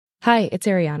Hi, it's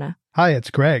Ariana. Hi,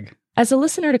 it's Greg. As a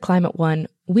listener to Climate One,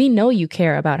 we know you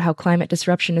care about how climate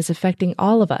disruption is affecting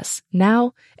all of us,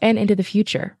 now and into the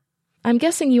future. I'm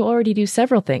guessing you already do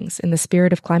several things in the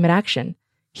spirit of climate action.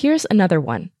 Here's another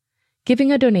one.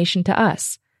 Giving a donation to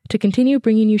us to continue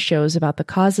bringing you shows about the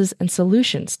causes and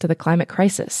solutions to the climate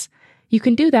crisis. You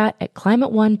can do that at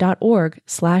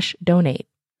climateone.org/donate.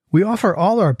 We offer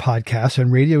all our podcasts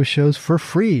and radio shows for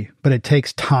free, but it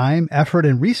takes time, effort,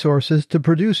 and resources to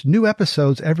produce new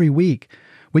episodes every week.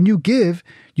 When you give,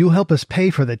 you'll help us pay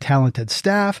for the talented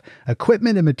staff,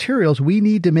 equipment, and materials we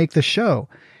need to make the show.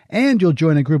 And you'll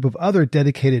join a group of other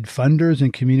dedicated funders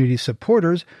and community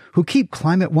supporters who keep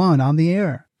Climate One on the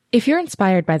air. If you're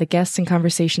inspired by the guests and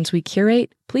conversations we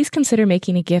curate, please consider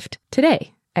making a gift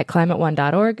today at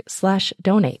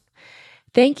climateone.org/donate.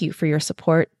 Thank you for your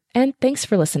support, and thanks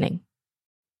for listening.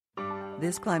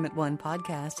 This Climate One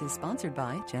podcast is sponsored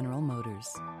by General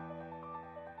Motors.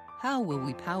 How will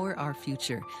we power our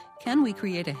future? Can we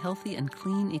create a healthy and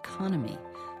clean economy?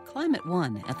 Climate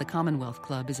One at the Commonwealth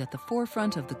Club is at the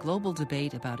forefront of the global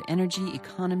debate about energy,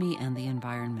 economy, and the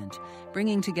environment.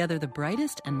 Bringing together the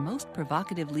brightest and most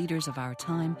provocative leaders of our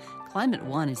time, Climate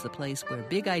One is the place where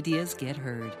big ideas get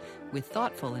heard. With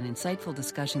thoughtful and insightful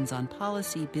discussions on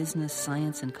policy, business,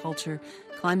 science, and culture,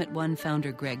 Climate One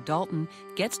founder Greg Dalton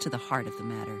gets to the heart of the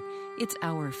matter. It's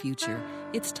our future.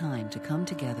 It's time to come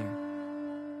together.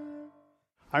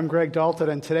 I'm Greg Dalton,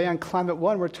 and today on Climate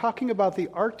One, we're talking about the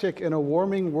Arctic in a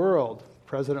warming world.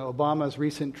 President Obama's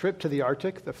recent trip to the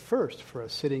Arctic, the first for a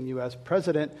sitting U.S.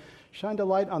 president, shined a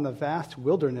light on the vast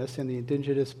wilderness and the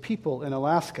indigenous people in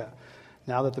Alaska.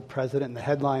 Now that the president and the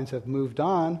headlines have moved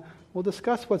on, we'll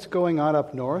discuss what's going on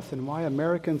up north and why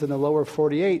Americans in the lower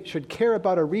 48 should care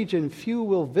about a region few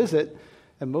will visit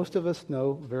and most of us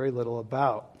know very little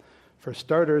about. For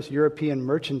starters, European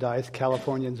merchandise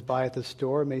Californians buy at the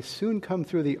store may soon come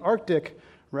through the Arctic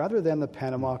rather than the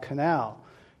Panama Canal.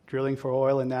 Drilling for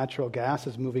oil and natural gas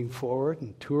is moving forward,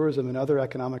 and tourism and other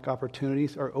economic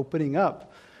opportunities are opening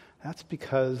up. That's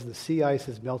because the sea ice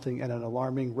is melting at an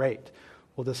alarming rate.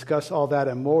 We'll discuss all that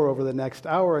and more over the next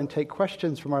hour and take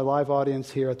questions from our live audience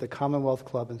here at the Commonwealth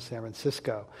Club in San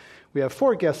Francisco. We have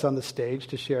 4 guests on the stage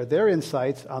to share their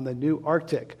insights on the new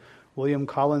Arctic. William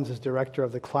Collins is director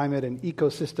of the Climate and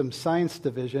Ecosystem Science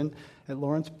Division at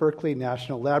Lawrence Berkeley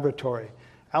National Laboratory.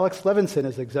 Alex Levinson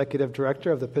is executive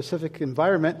director of the Pacific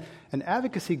Environment, an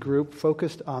advocacy group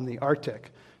focused on the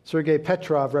Arctic. Sergei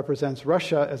Petrov represents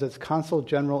Russia as its consul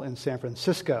general in San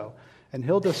Francisco. And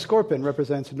Hilda Skorpin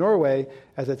represents Norway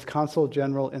as its consul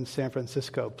general in San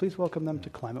Francisco. Please welcome them to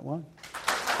Climate One.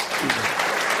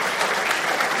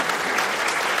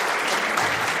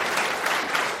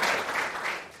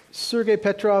 Sergei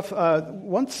Petrov,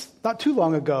 once, not too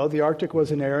long ago, the Arctic was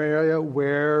an area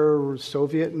where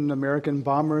Soviet and American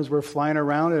bombers were flying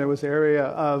around, and it was an area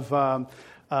of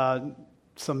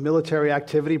some military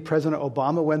activity. President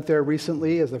Obama went there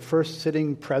recently as the first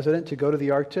sitting president to go to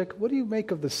the Arctic. What do you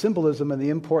make of the symbolism and the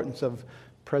importance of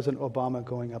President Obama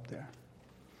going up there?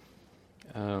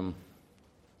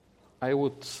 I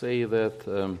would say that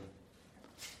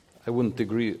I wouldn't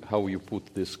agree how you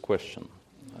put this question.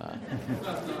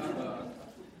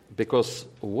 Because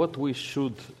what we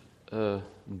should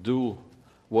do,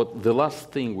 what the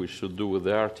last thing we should do with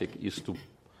the Arctic is to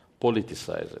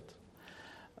politicize it.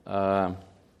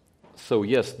 So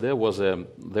yes, there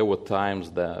were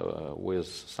times that with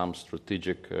some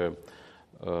strategic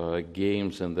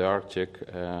games in the Arctic,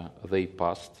 they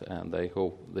passed, and I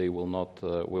hope we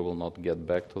will not get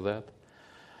back to that.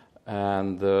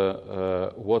 And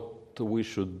what we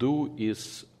should do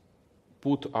is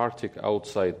put Arctic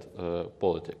outside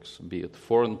politics, be it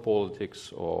foreign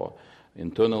politics or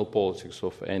internal politics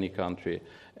of any country,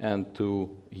 and to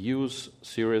use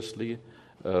seriously,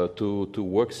 to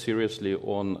work seriously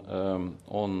on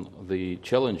the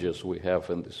challenges we have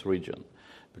in this region.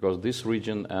 Because this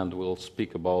region, and we'll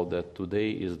speak about that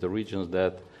today, is the regions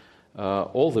that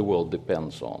all the world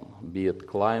depends on, be it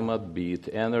climate, be it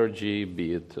energy,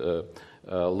 be it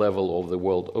level of the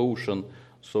world ocean.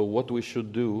 So what we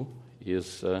should do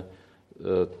is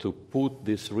to put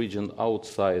this region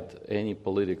outside any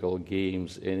political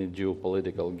games, any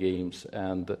geopolitical games,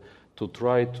 and to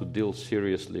try to deal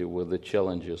seriously with the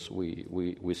challenges we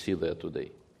see there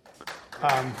today.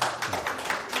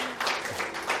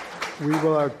 We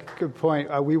will, good point.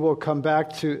 We will come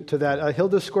back to that.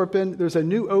 Hilda Skorpin, there's a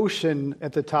new ocean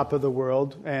at the top of the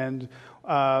world, and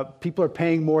people are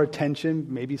paying more attention,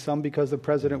 maybe some because the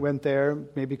president went there,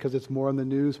 maybe because it's more on the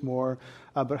news more.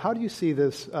 But how do you see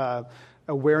this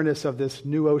awareness of this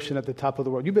new ocean at the top of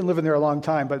the world? You've been living there a long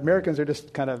time, but Americans are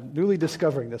just kind of newly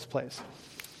discovering this place.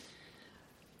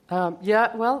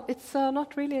 Well, it's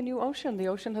not really a new ocean. The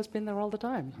ocean has been there all the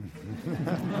time.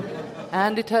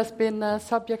 And it has been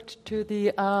subject to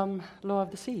the law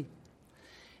of the sea.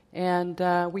 And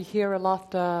we hear a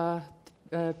lot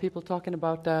people talking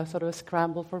about sort of a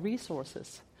scramble for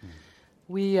resources.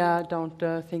 We don't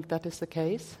think that is the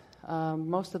case.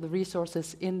 Most of the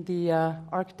resources in the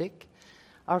Arctic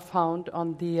are found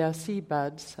on the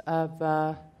seabeds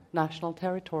of national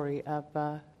territory of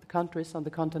the countries on the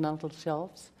continental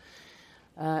shelves.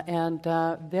 And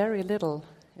very little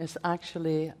is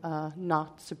actually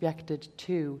not subjected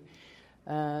to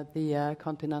the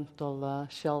continental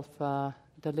shelf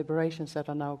deliberations that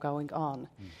are now going on.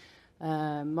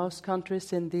 Most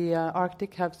countries in the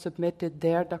Arctic have submitted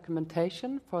their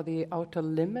documentation for the outer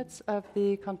limits of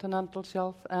the continental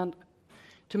shelf, and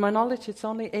to my knowledge, it's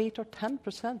only 8 or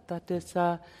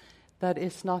 10% that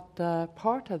is not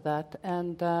part of that.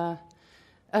 And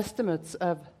estimates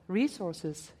of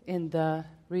resources in the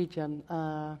region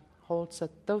holds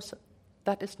that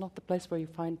that is not the place where you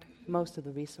find most of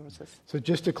the resources. So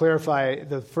just to clarify,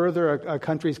 the further a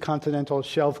country's continental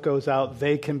shelf goes out,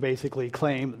 they can basically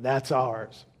claim that's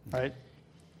ours, right?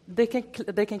 They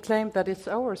can claim that it's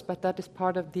ours, but that is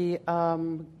part of the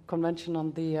Convention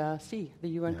on the Sea, the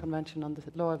UN Convention on the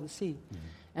Law of the Sea.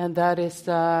 And that is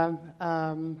a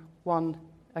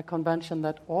convention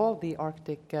that all the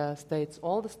Arctic states,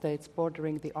 all the states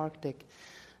bordering the Arctic,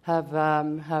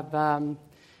 have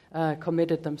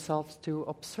committed themselves to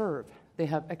observe. They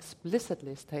have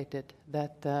explicitly stated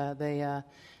that they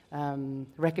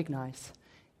recognize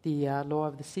the law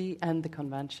of the sea and the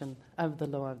Convention of the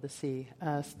Law of the Sea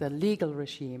as the legal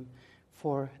regime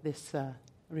for this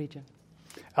region.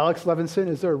 Alex Levinson,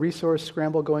 is there a resource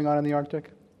scramble going on in the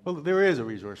Arctic? Well, there is a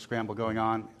resource scramble going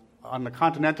on. On the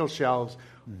continental shelves,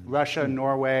 Russia,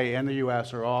 Norway, and the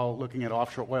U.S. are all looking at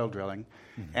offshore oil drilling.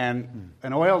 And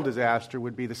an oil disaster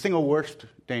would be the single worst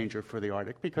danger for the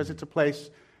Arctic because it's a place,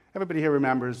 everybody here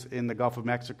remembers in the Gulf of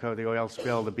Mexico, the oil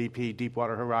spill, the BP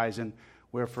Deepwater Horizon,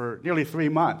 where for nearly 3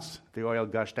 months the oil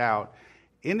gushed out.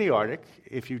 In the Arctic,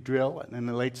 if you drill in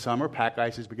the late summer, pack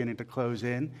ice is beginning to close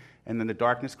in, and then the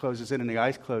darkness closes in and the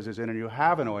ice closes in, and you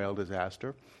have an oil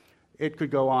disaster, it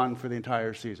could go on for the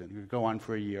entire season. It could go on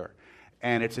for a year.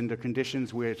 And it's under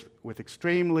conditions with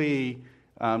extremely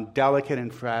delicate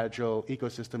and fragile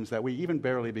ecosystems that we even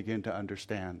barely begin to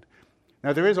understand.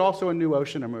 Now, there is also a new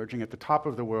ocean emerging at the top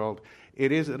of the world.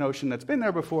 It is an ocean that's been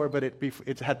there before, but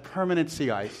it's had permanent sea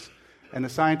ice. And the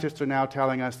scientists are now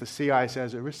telling us the sea ice,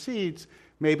 as it recedes,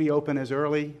 may be open as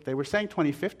early. They were saying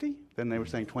 2050, then they were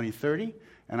saying 2030.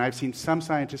 And I've seen some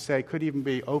scientists say it could even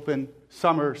be open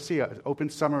summer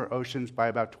oceans by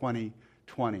about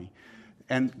 2020.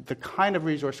 And the kind of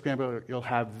resource scramble you'll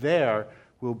have there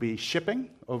will be shipping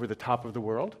over the top of the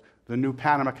world, the new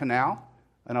Panama Canal,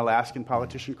 an Alaskan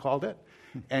politician called it,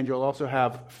 and you'll also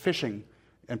have fishing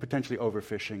and potentially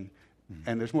overfishing.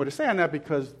 And there's more to say on that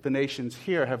because the nations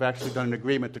here have actually done an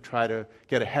agreement to try to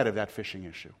get ahead of that fishing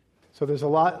issue. So there's a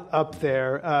lot up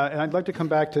there. And I'd like to come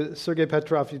back to Sergei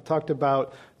Petrov. You talked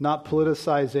about not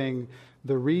politicizing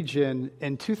the region.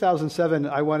 In 2007,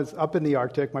 I was up in the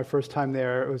Arctic, my first time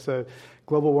there. It was a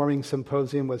global warming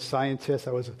symposium with scientists.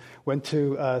 I went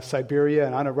to Siberia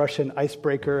and on a Russian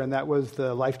icebreaker, and that was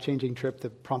the life-changing trip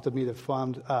that prompted me to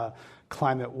fund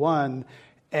Climate One.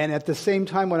 And at the same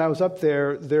time when I was up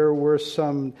there, there were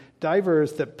some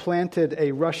divers that planted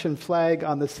a Russian flag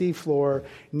on the seafloor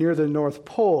near the North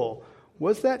Pole.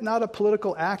 Was that not a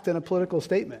political act and a political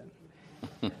statement?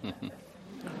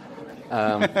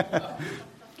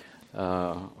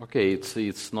 Okay,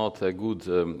 it's not a good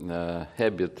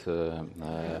habit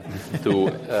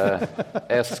to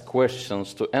ask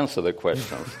questions to answer the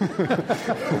questions.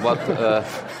 But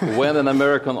when an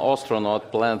American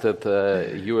astronaut planted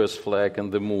a U.S. flag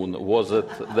on the moon, was it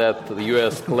that the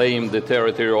U.S. claimed the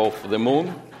territory of the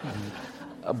moon?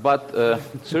 But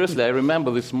seriously, I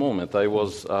remember this moment. I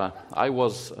was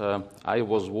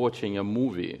watching a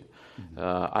movie,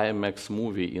 IMAX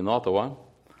movie in Ottawa,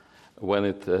 when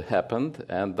it happened,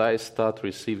 and I started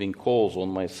receiving calls on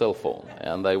my cell phone.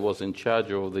 And I was in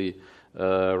charge of the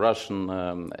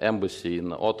Russian embassy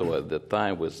in Ottawa at that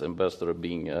time, with ambassador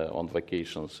being on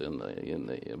vacations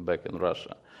back in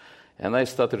Russia. And I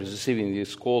started receiving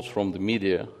these calls from the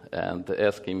media and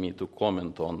asking me to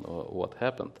comment on what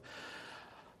happened.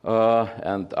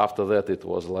 And after that, it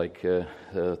was like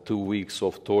 2 weeks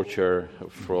of torture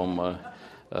from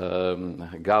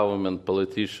government,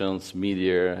 politicians,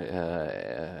 media,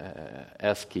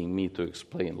 asking me to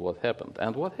explain what happened.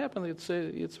 And what happened,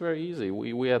 it's very easy.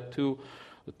 We had two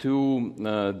two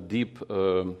deep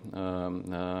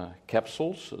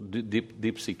capsules,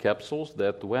 deep sea capsules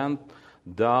that went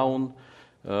down,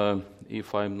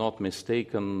 if I'm not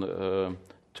mistaken,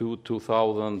 to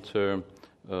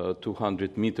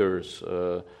 2,200 meters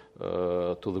to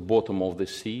the bottom of the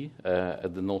sea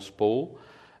at the North Pole.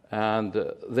 And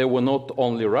there were not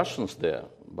only Russians there,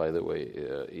 by the way.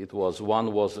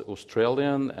 One was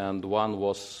Australian and one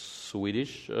was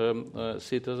Swedish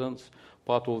citizens,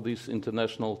 part of this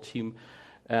international team.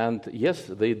 And yes,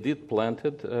 they did plant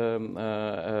it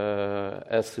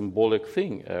a symbolic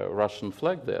thing, a Russian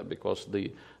flag there, because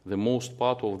the most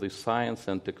part of the science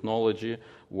and technology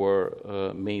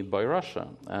were made by Russia.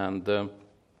 And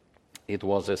it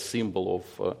was a symbol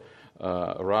of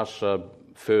Russia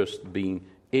first being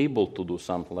able to do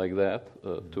something like that,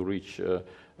 to reach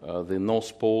the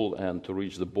North Pole and to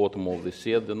reach the bottom of the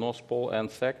sea at the North Pole,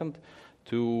 and second,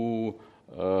 to,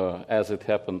 as it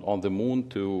happened on the moon,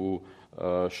 to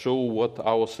show what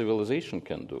our civilization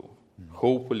can do.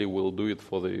 Hopefully we'll do it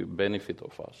for the benefit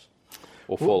of us,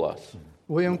 of all us.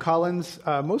 William Collins,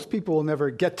 most people will never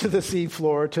get to the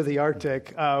seafloor, to the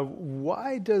Arctic.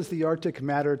 Why does the Arctic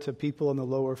matter to people in the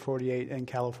lower 48 and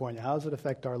California? How does it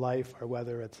affect our life, our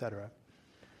weather, et cetera?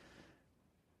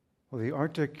 Well, the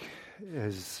Arctic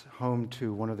is home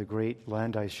to one of the great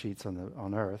land ice sheets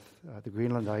on Earth, the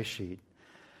Greenland ice sheet.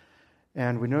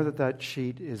 And we know that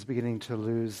sheet is beginning to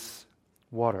lose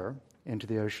water into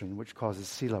the ocean, which causes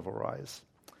sea level rise.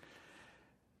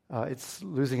 It's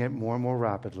losing it more and more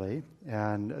rapidly,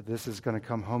 and this is going to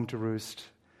come home to roost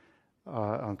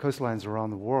on coastlines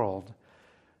around the world.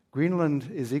 Greenland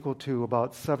is equal to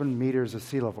about 7 meters of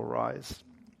sea level rise.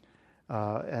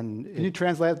 Can you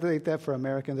translate that for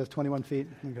Americans? That's 21 feet?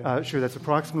 Okay. Sure, that's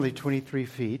approximately 23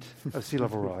 feet of sea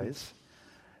level rise.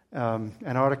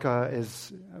 Antarctica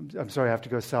is, I'm sorry, I have to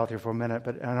go south here for a minute,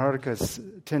 but Antarctica is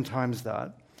 10 times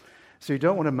that. So you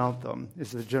don't want to melt them,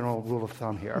 is the general rule of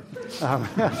thumb here.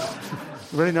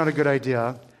 Really not a good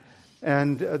idea.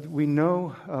 And we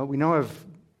know of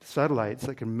satellites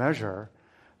that can measure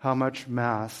how much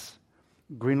mass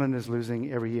Greenland is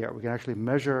losing every year. We can actually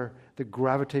measure the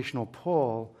gravitational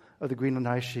pull of the Greenland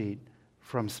ice sheet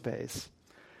from space.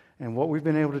 And what we've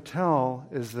been able to tell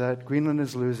is that Greenland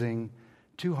is losing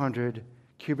 200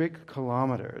 cubic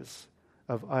kilometers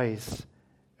of ice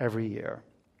every year.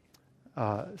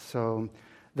 So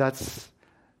that's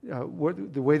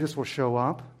the way this will show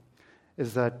up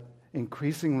is that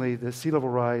increasingly the sea level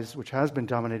rise, which has been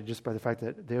dominated just by the fact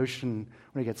that the ocean,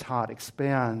 when it gets hot,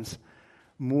 expands,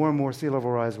 more and more sea level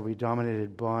rise will be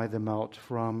dominated by the melt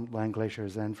from land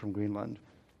glaciers and from Greenland.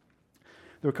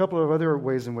 There are a couple of other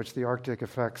ways in which the Arctic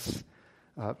affects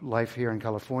life here in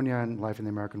California and life in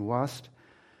the American West.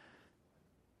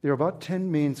 There are about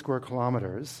 10 million square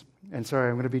kilometers, and sorry,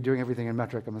 I'm going to be doing everything in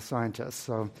metric, I'm a scientist,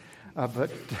 but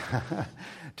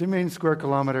 10 million square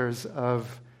kilometers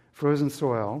of frozen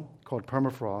soil called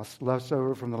permafrost left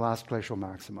over from the last glacial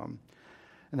maximum.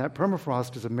 And that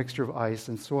permafrost is a mixture of ice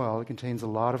and soil. It contains a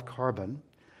lot of carbon.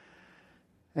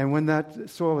 And when that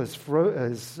soil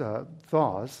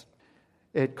thaws,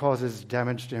 it causes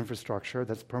damage to infrastructure.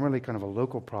 That's primarily kind of a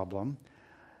local problem.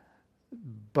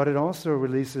 But it also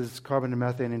releases carbon and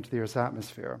methane into the Earth's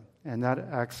atmosphere, and that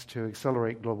acts to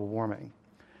accelerate global warming.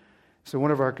 So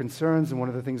one of our concerns and one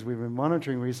of the things we've been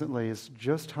monitoring recently is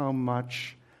just how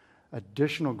much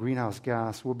additional greenhouse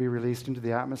gas will be released into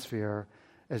the atmosphere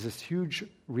as this huge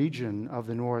region of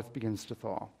the North begins to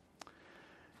thaw.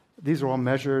 These are all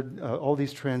measured. All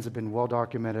these trends have been well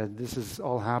documented. This is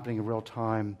all happening in real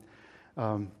time.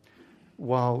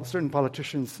 While certain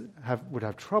politicians would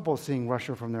have trouble seeing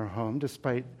Russia from their home,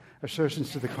 despite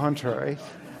assertions to the contrary,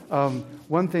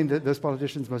 one thing that those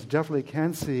politicians most definitely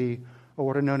can see are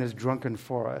what are known as drunken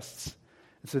forests.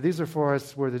 And so these are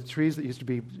forests where the trees that used to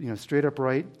be straight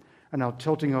upright are now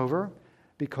tilting over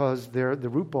because the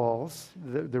root balls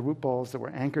that were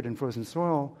anchored in frozen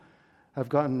soil have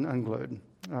gotten unglued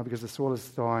because the soil is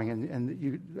thawing,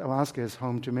 and Alaska is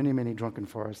home to many, many drunken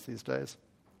forests these days.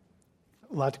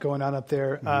 A lot going on up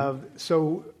there.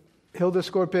 So, Hilda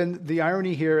Skorpin, the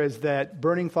irony here is that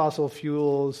burning fossil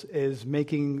fuels is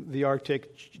making the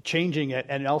Arctic, changing it,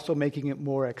 and also making it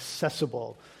more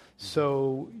accessible.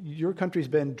 So your country's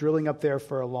been drilling up there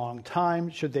for a long time.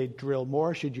 Should they drill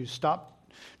more? Should you stop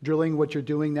drilling what you're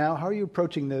doing now? How are you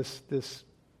approaching this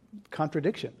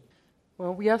contradiction?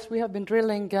 Well, yes, we have been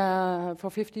drilling for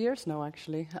 50 years now,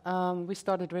 actually. We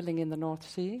started drilling in the North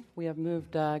Sea. We have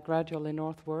moved gradually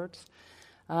northwards.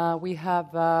 We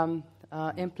have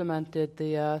implemented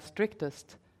the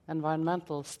strictest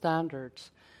environmental standards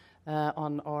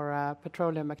on our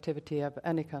petroleum activity of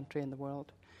any country in the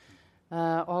world.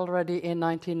 Already in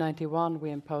 1991,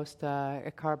 we imposed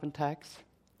a carbon tax.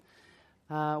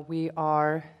 We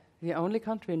are the only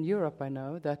country in Europe I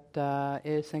know that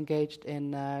is engaged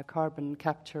in carbon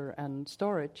capture and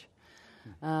storage.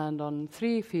 And on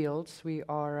 3 fields, we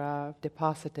are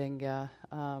depositing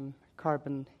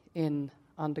carbon in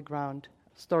underground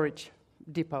storage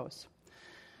depots.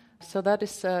 So that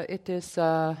is, it is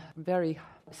very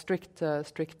strict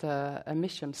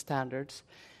emission standards.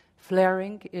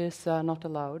 Flaring is not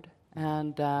allowed,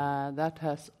 and that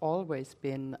has always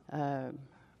been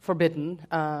forbidden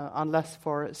unless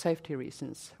for safety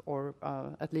reasons, or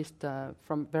at least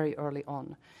from very early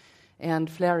on. And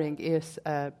flaring is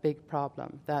a big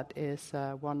problem. That is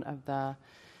one of the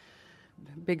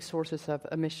big sources of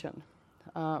emission.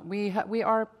 We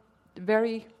are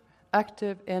very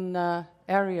active in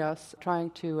areas trying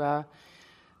to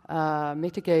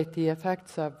mitigate the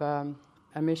effects of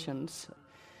emissions.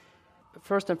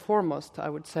 First and foremost, I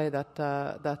would say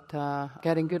that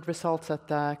getting good results at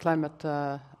the climate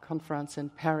conference in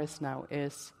Paris now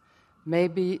is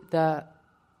maybe the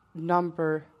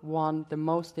number one, the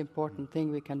most important thing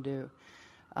we can do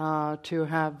to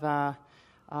have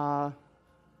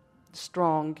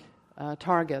strong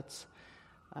targets.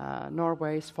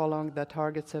 Norway is following the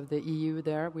targets of the EU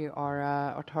there. We are,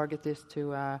 our target is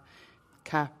to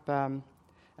cap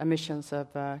emissions of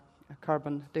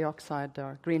carbon dioxide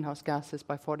or greenhouse gases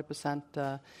by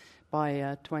 40%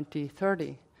 by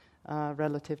 2030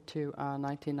 relative to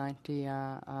 1990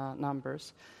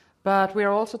 numbers. But we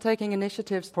are also taking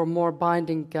initiatives for more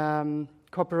binding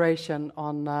cooperation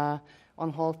on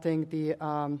halting the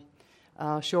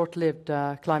short-lived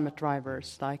climate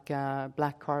drivers like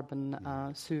black carbon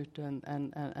suit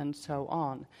and so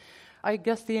on. I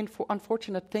guess the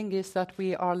unfortunate thing is that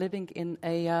we are living in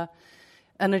a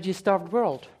energy-starved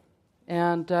world,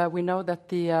 and we know that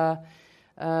the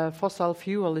fossil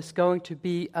fuel is going to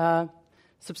be a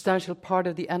substantial part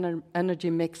of the energy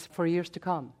mix for years to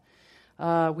come.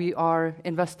 We are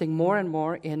investing more and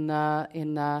more in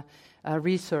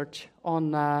research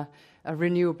on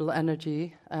renewable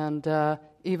energy, and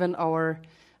even our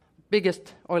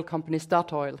biggest oil company,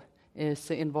 Statoil,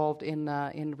 is involved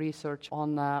in research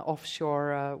on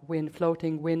offshore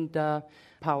floating wind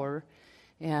power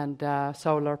and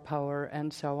solar power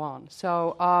and so on.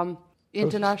 So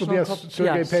international... Yes,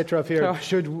 Sergei Petrov here.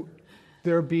 Should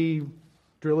there be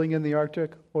drilling in the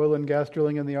Arctic, oil and gas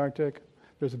drilling in the Arctic?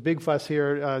 There's a big fuss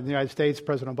here in the United States.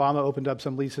 President Obama opened up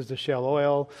some leases to Shell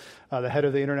Oil. The head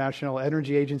of the International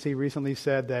Energy Agency recently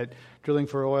said that drilling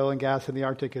for oil and gas in the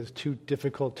Arctic is too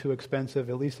difficult, too expensive,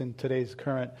 at least in today's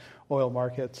current oil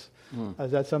markets.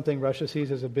 Is that something Russia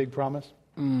sees as a big promise?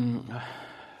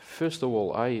 First of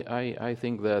all, I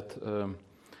think that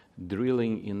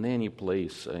drilling in any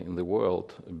place in the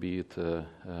world, be it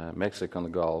Mexican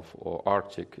Gulf or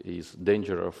Arctic, is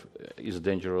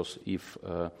dangerous if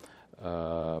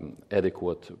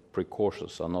adequate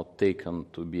precautions are not taken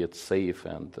to be safe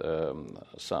and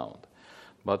sound.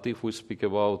 But if we speak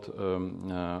about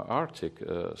Arctic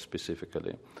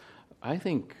specifically, I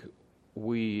think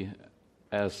we,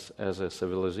 as a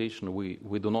civilization,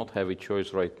 we do not have a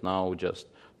choice right now just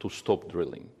to stop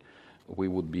drilling. We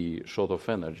would be short of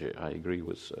energy. I agree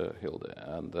with Hilde.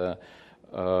 And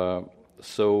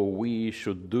so we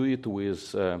should do it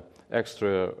with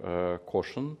extra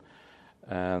caution.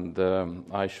 And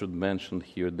I should mention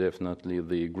here definitely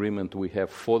the agreement we have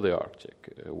for the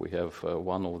Arctic. We have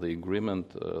one of the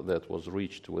agreement that was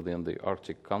reached within the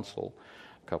Arctic Council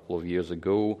a couple of years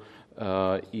ago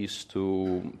is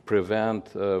to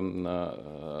prevent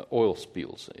oil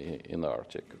spills in the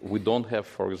Arctic. We don't have,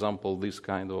 for example, this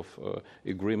kind of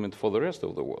agreement for the rest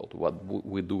of the world, but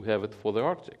we do have it for the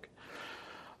Arctic.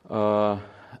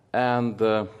 And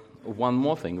one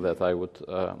more thing that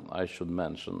I should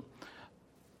mention.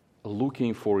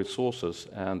 Looking for resources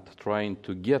and trying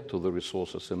to get to the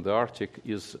resources in the Arctic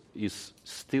is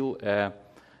still a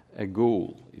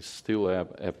goal, is still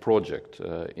a project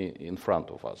in front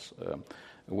of us.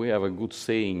 We have a good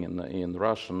saying in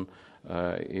Russian.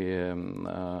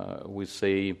 We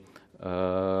say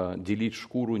 «делить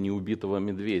шкуру неубитого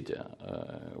медведя»,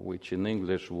 which in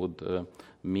English would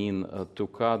mean to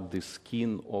cut the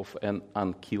skin of an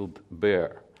unkilled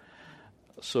bear.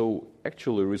 So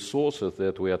actually resources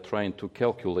that we are trying to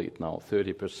calculate now,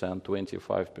 30%,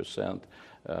 25%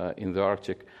 in the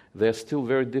Arctic, they're still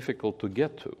very difficult to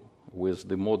get to with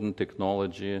the modern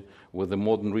technology, with the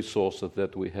modern resources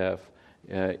that we have.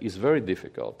 Is very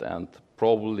difficult, and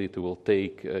probably it will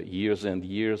take years and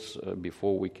years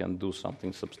before we can do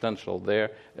something substantial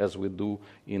there as we do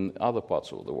in other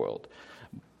parts of the world.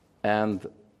 And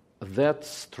that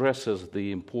stresses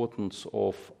the importance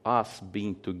of us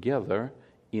being together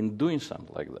in doing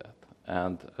something like that.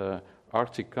 And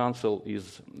Arctic Council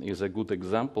is a good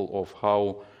example of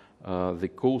how the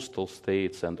coastal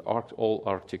states and all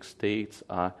Arctic states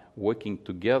are working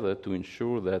together to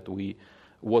ensure that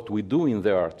what we do in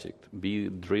the Arctic, be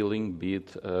it drilling, be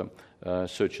it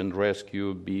search and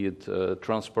rescue, be it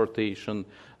transportation,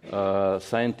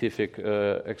 scientific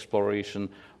exploration,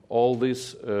 all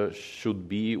this should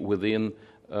be within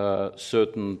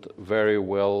certain very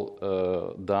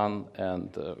well done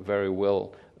and very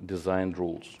well designed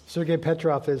rules. Sergei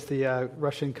Petrov is the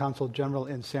Russian Consul General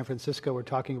in San Francisco. We're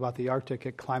talking about the Arctic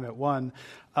at Climate One.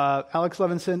 Alex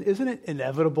Levinson, isn't it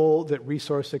inevitable that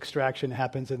resource extraction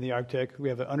happens in the Arctic? We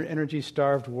have an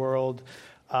energy-starved world.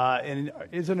 And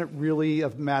isn't it really a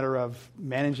matter of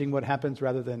managing what happens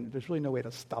rather than there's really no way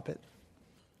to stop it?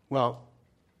 Well,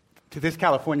 to this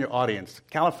California audience,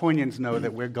 Californians know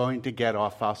that we're going to get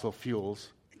off fossil fuels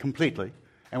completely,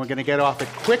 and we're going to get off it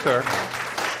quicker.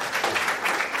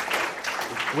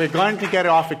 We're going to get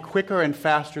off it quicker and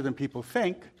faster than people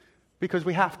think because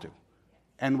we have to,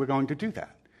 and we're going to do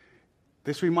that.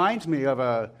 This reminds me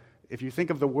of if you think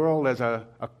of the world as a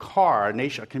car, a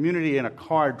nation, a community in a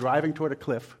car driving toward a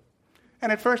cliff, and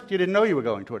at first you didn't know you were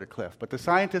going toward a cliff, but the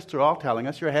scientists are all telling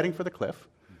us you're heading for the cliff,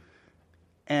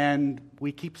 and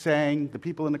we keep saying, the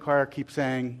people in the car keep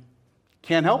saying,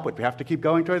 can't help it, we have to keep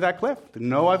going toward that cliff. There's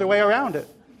no other way around it.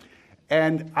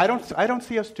 And I don't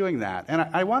see us doing that. And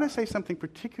I want to say something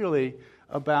particularly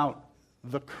about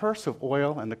the curse of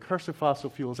oil and the curse of fossil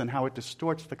fuels and how it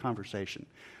distorts the conversation.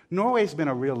 Norway's been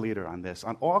a real leader on this,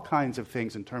 on all kinds of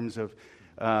things in terms of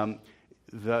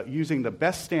using the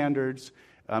best standards.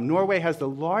 Norway has the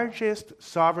largest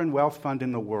sovereign wealth fund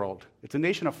in the world. It's a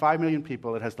nation of 5 million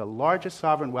people. It has the largest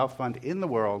sovereign wealth fund in the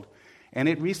world. And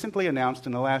it recently announced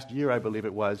in the last year, I believe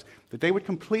it was, that they would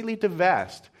completely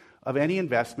divest of any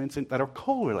investments that are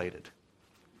coal-related.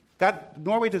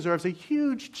 Norway deserves a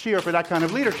huge cheer for that kind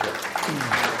of leadership.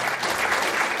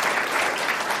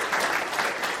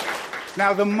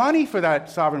 Now, the money for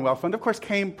that sovereign wealth fund, of course,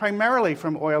 came primarily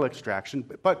from oil extraction,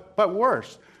 but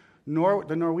worse.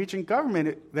 The Norwegian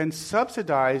government then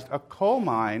subsidized a coal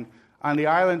mine on the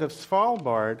island of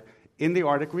Svalbard in the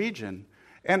Arctic region.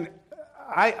 And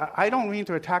I don't mean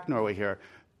to attack Norway here.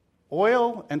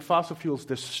 Oil and fossil fuels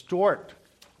distort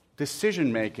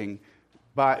decision-making.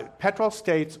 But petrol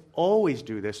states always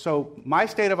do this. So my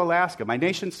state of Alaska, my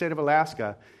nation's state of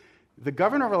Alaska, the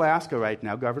governor of Alaska right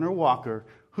now, Governor Walker,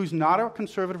 who's not a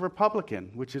conservative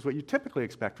Republican, which is what you typically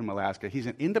expect from Alaska. He's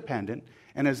an independent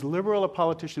and as liberal a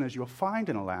politician as you'll find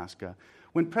in Alaska.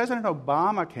 When President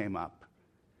Obama came up,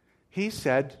 he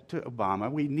said to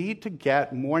Obama, we need to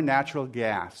get more natural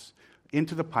gas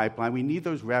into the pipeline. We need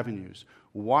those revenues.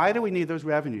 Why do we need those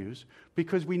revenues?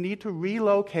 Because we need to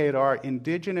relocate our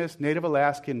indigenous Native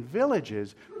Alaskan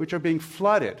villages, which are being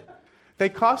flooded. They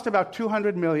cost about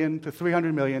 $200 million to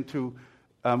 $300 million to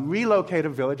relocate a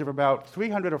village of about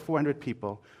 300 or 400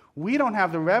 people. We don't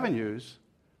have the revenues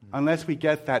unless we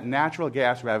get that natural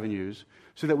gas revenues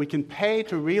so that we can pay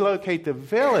to relocate the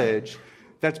village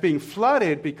that's being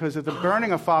flooded because of the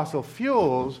burning of fossil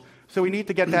fuels. So we need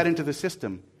to get that into the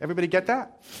system. Everybody get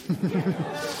that?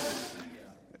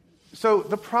 So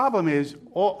the problem is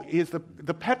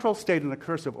the petrol state and the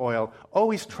curse of oil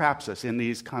always traps us in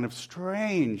these kind of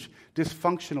strange,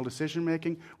 dysfunctional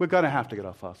decision-making. We're going to have to get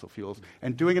off fossil fuels.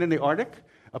 And doing it in the Arctic,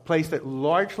 a place that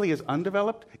largely is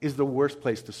undeveloped, is the worst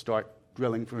place to start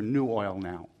drilling for new oil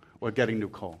now or getting new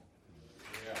coal.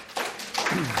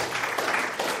 Yeah.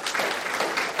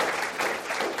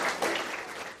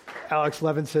 Alex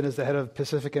Levinson is the head of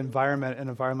Pacific Environment, an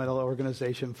environmental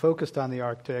organization focused on the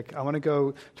Arctic. I want to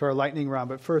go to our lightning round,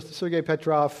 but first, Sergei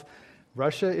Petrov,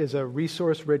 Russia is a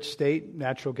resource-rich state,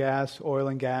 natural gas, oil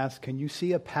and gas. Can you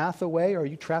see a path away? Are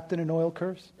you trapped in an oil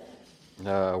curse?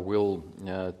 We'll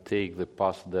take the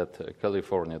path that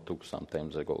California took some time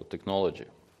ago, technology.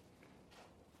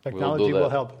 Technology will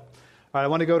help. All right, I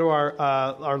want to go to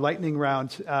our lightning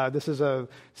round. This is a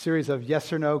series of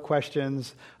yes or no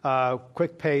questions,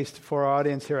 quick-paced for our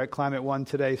audience here at Climate One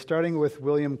today, starting with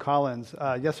William Collins.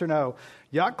 Yes or no,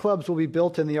 yacht clubs will be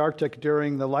built in the Arctic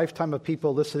during the lifetime of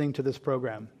people listening to this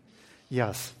program?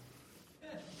 Yes.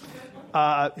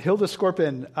 Hilda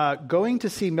Scorpin, going to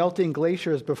see melting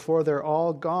glaciers before they're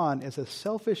all gone is a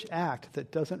selfish act that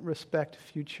doesn't respect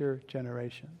future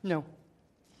generations. No.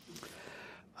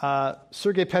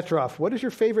 Sergei Petrov, what is your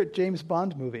favorite James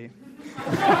Bond movie?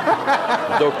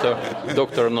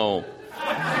 Dr. No.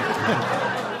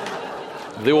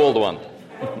 The old one.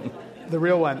 The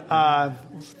real one.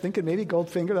 Thinking maybe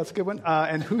Goldfinger, that's a good one.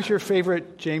 And who's your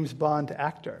favorite James Bond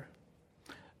actor?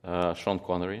 Sean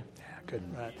Connery. Yeah, good.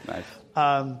 Right.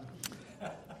 Nice.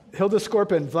 Hilda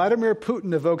Scorpin, Vladimir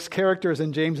Putin evokes characters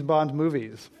in James Bond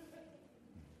movies.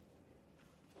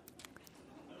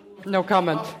 No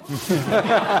comment.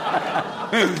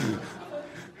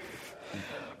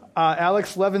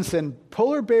 Alex Levinson,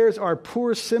 polar bears are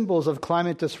poor symbols of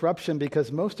climate disruption because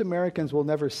most Americans will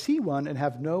never see one and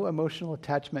have no emotional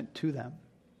attachment to them.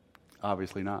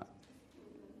 Obviously not.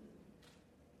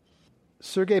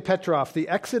 Sergei Petrov, the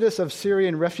exodus of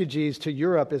Syrian refugees to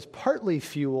Europe is partly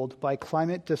fueled by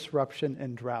climate disruption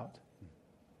and drought.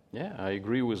 Yeah, I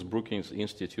agree with Brookings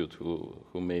Institute who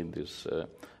made this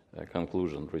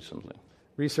conclusion recently.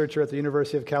 Researcher at the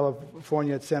University of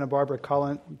California at Santa Barbara,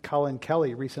 Colin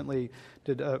Kelly, recently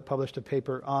published a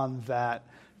paper on that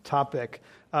topic.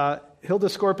 Hilda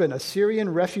Scorpin, a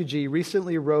Syrian refugee,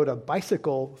 recently rode a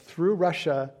bicycle through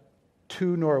Russia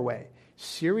to Norway.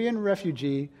 Syrian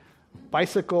refugee,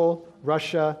 bicycle,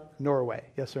 Russia, Norway.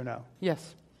 Yes or no?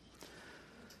 Yes.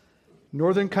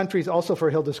 Northern countries, also for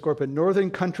Hilda Scorpin,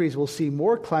 northern countries will see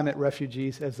more climate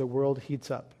refugees as the world heats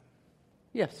up.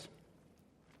 Yes.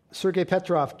 Sergei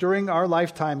Petrov, during our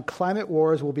lifetime, climate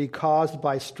wars will be caused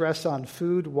by stress on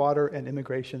food, water, and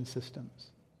immigration systems.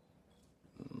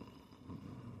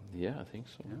 Yeah, I think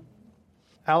so. Yeah.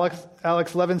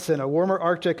 Alex Levinson, a warmer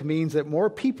Arctic means that more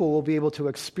people will be able to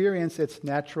experience its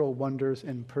natural wonders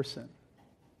in person.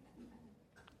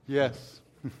 Yes.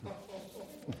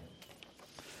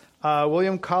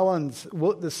 William Collins,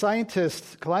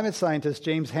 the climate scientist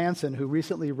James Hansen, who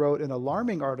recently wrote an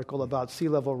alarming article about sea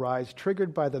level rise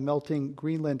triggered by the melting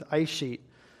Greenland ice sheet,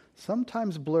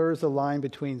 sometimes blurs the line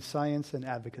between science and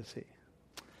advocacy.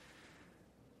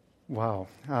 Wow.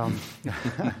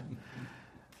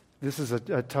 This is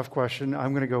a tough question.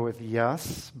 I'm going to go with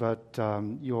yes, but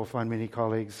you will find many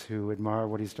colleagues who admire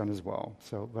what he's done as well.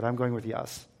 But I'm going with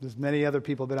yes. There's many other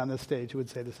people been on this stage who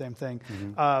would say the same thing.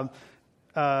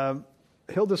 Mm-hmm.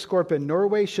 Hilda Scorpin,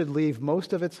 Norway should leave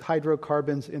most of its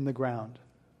hydrocarbons in the ground.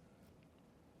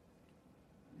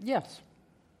 Yes.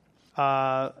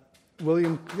 Ending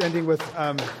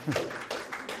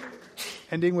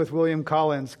with William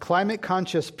Collins,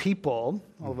 climate-conscious people,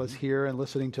 all of us here and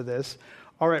listening to this,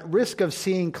 are at risk of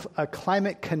seeing a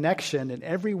climate connection in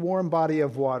every warm body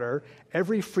of water,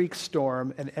 every freak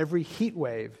storm, and every heat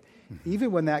wave,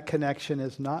 even when that connection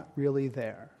is not really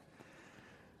there.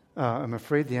 I'm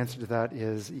afraid the answer to that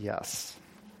is yes.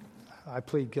 I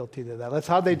plead guilty to that. That's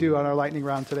how they do on our lightning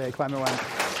round today, Climate One.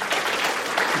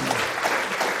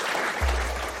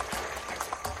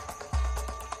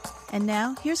 And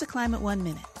now, here's a Climate 1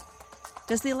 Minute.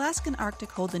 Does the Alaskan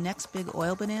Arctic hold the next big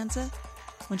oil bonanza?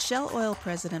 When Shell Oil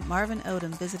President Marvin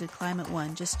Odum visited Climate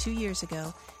 1 just 2 years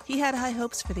ago, he had high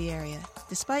hopes for the area,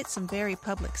 despite some very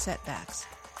public setbacks.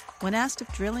 When asked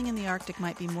if drilling in the Arctic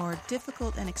might be more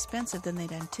difficult and expensive than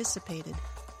they'd anticipated,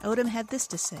 Odum had this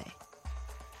to say.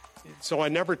 So I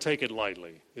never take it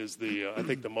lightly is I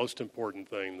think the most important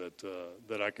thing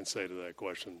that I can say to that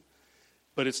question.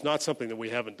 But it's not something that we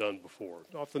haven't done before.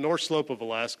 Off the North Slope of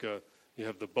Alaska, you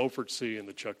have the Beaufort Sea and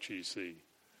the Chukchi Sea.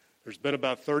 There's been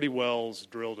about 30 wells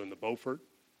drilled in the Beaufort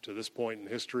to this point in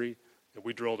history, and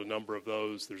we drilled a number of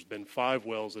those. There's been 5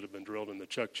 wells that have been drilled in the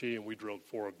Chukchi, and we drilled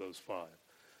 4 of those 5.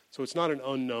 So it's not an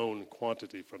unknown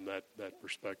quantity from that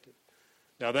perspective.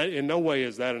 Now, that in no way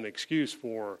is that an excuse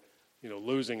for,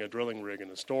 losing a drilling rig in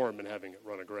a storm and having it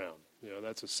run aground.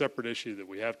 That's a separate issue that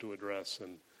we have to address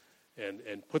and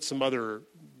put some other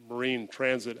marine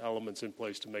transit elements in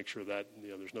place to make sure that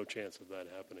there's no chance of that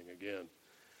happening again.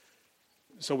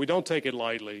 So we don't take it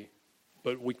lightly,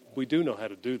 but we do know how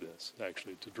to do this,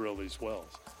 actually, to drill these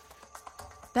wells.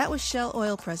 That was Shell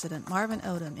Oil President Marvin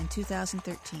Odum in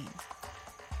 2013.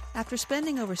 After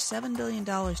spending over $7 billion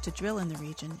to drill in the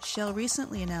region, Shell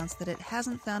recently announced that it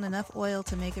hasn't found enough oil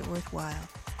to make it worthwhile,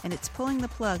 and it's pulling the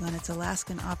plug on its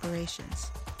Alaskan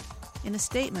operations. In a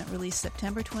statement released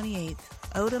September 28th,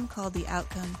 Odum called the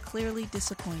outcome clearly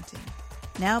disappointing.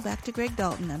 Now back to Greg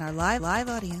Dalton and our live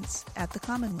audience at the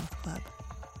Commonwealth Club.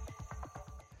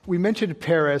 We mentioned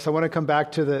Paris. I want to come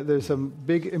back to there's some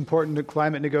big, important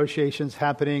climate negotiations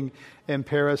happening in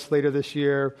Paris later this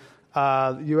year.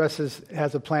 The U.S.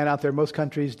 has a plan out there. Most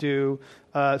countries do.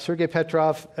 Sergei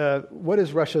Petrov, what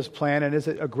is Russia's plan, and is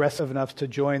it aggressive enough to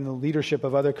join the leadership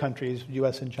of other countries,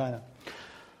 U.S. and China?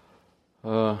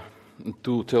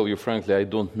 To tell you frankly, I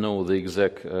don't know the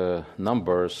exact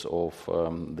numbers of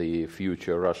the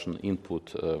future Russian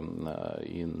input that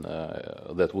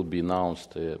would be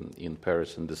announced in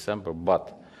Paris in December,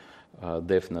 but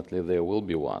definitely there will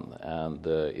be one, and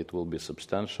it will be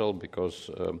substantial because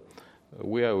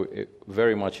we are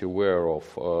very much aware of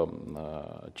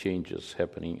changes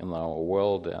happening in our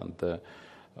world, and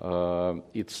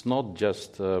it's not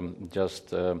just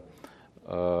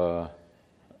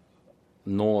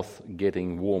North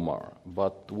getting warmer,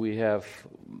 but we have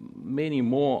many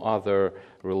more other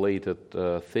related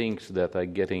things that are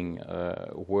getting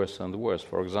worse and worse.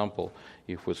 For example,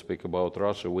 if we speak about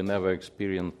Russia, we never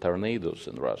experienced tornadoes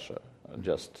in Russia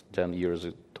just 10 years,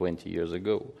 20 years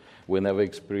ago. We never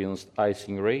experienced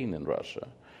icing rain in Russia,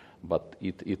 but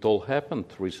it all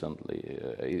happened recently.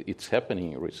 It's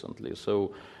happening recently.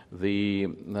 So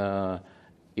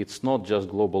it's not just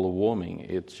global warming,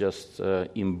 it's just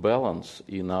imbalance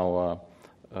in our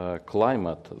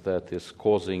climate that is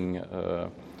causing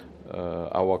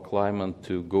our climate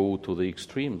to go to the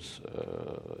extremes,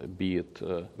 be it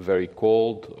very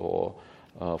cold or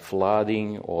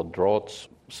flooding or droughts.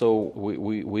 So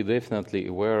we definitely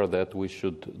aware that we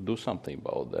should do something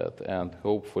about that, and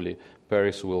hopefully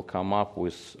Paris will come up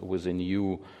with a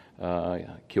new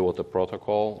Kyoto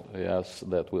Protocol, yes,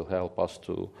 that will help us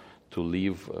to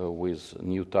live with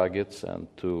new targets and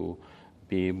to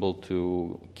be able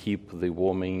to keep the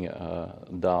warming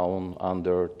down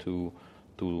under 2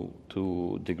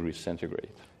 degrees centigrade.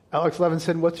 Alex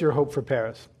Levinson, what's your hope for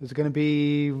Paris? Is it going to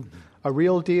be a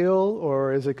real deal,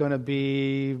 or is it going to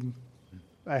be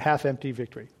a half-empty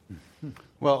victory?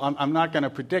 Well, I'm not going to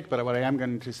predict, but what I am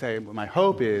going to say, my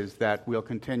hope is that we'll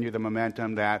continue the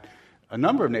momentum that a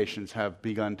number of nations have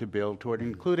begun to build toward,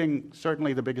 including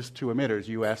certainly the biggest two emitters,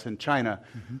 U.S. and China,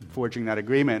 forging that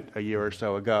agreement a year or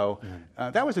so ago.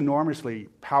 That was enormously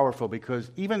powerful because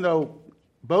even though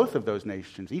both of those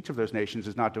nations, each of those nations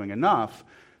is not doing enough,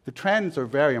 the trends are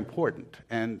very important.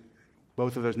 And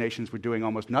both of those nations were doing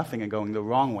almost nothing and going the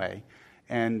wrong way.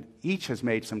 And each has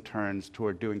made some turns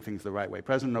toward doing things the right way.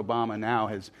 President Obama now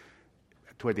has,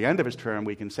 toward the end of his term,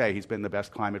 we can say he's been the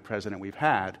best climate president we've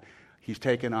had. He's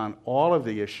taken on all of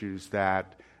the issues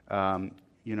that, the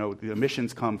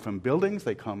emissions come from buildings,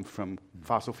 they come from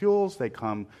fossil fuels, they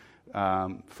come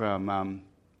from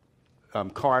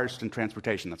cars and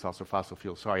transportation. That's also fossil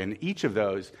fuel, sorry. And each of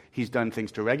those, he's done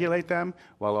things to regulate them,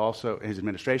 while also his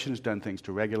administration has done things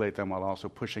to regulate them, while also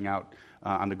pushing out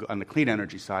on the clean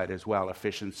energy side as well,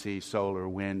 efficiency, solar,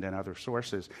 wind, and other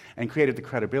sources, and created the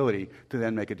credibility to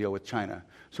then make a deal with China.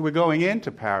 So we're going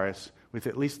into Paris with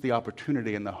at least the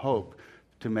opportunity and the hope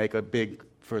to make a big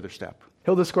further step.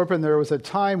 Hilda Skorpin, there was a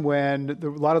time when a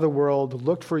lot of the world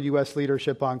looked for U.S.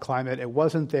 leadership on climate. It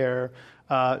wasn't there.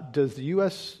 Is the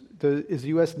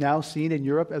U.S. now seen in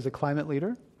Europe as a climate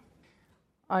leader?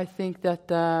 I think that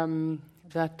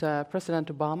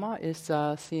President Obama is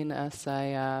seen as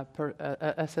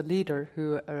a leader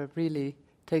who really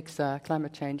takes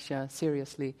climate change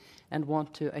seriously and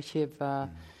wants to achieve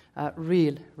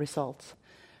real results.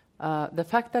 The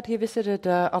fact that he visited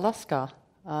Alaska,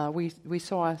 we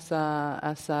saw as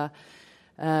a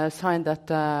sign that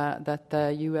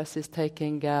the U.S. is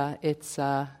taking its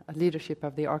leadership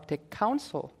of the Arctic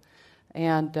Council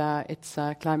and its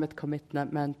climate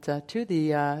commitment to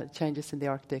the changes in the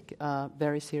Arctic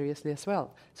very seriously as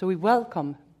well. So we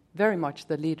welcome very much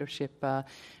the leadership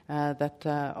that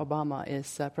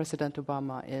President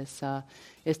Obama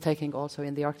is taking also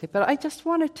in the Arctic. But I just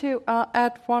wanted to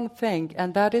add one thing,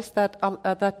 and that is that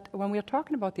when we are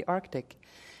talking about the Arctic,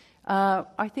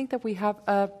 I think that we have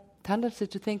a tendency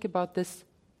to think about this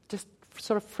just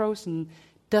sort of frozen,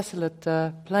 desolate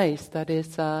place that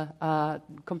is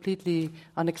completely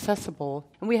inaccessible.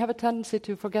 And we have a tendency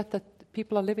to forget that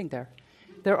people are living there.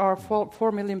 There are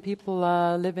 4 million people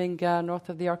living north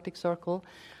of the Arctic Circle.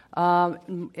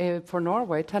 For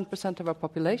Norway, 10% of our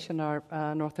population are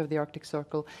north of the Arctic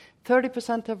Circle,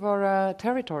 30% of our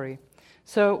territory.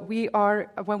 So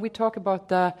when we talk about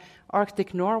the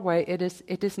Arctic Norway,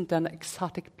 it isn't an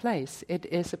exotic place. It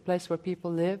is a place where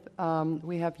people live.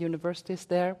 We have universities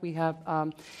there. We have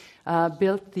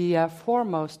built the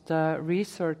foremost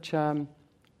research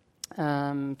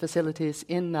facilities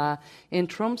in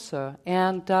Tromsø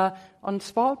and on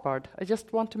Svalbard. I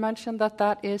just want to mention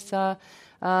that is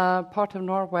part of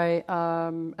Norway,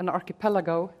 an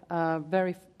archipelago,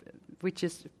 which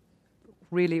is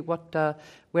really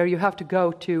where you have to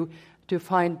go to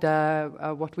find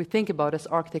what we think about as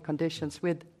Arctic conditions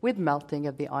with melting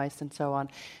of the ice and so on.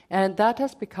 And that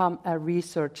has become a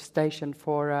research station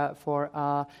for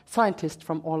scientists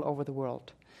from all over the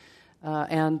world.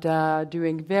 And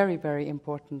doing very, very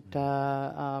important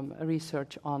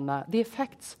research on the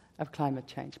effects of climate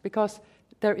change, because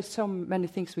there is so many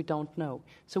things we don't know.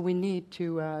 So we need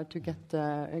to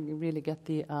really get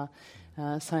the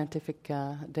scientific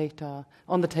data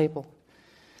on the table.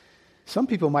 Some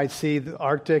people might see the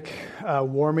Arctic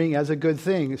warming as a good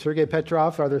thing. Sergei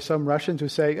Petrov, are there some Russians who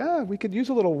say, we could use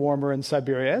a little warmer in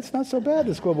Siberia? It's not so bad,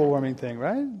 this global warming thing,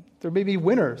 right? There may be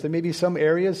winners. There may be some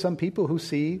areas, some people who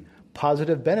see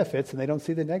positive benefits and they don't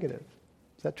see the negative.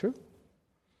 Is that true?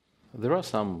 There are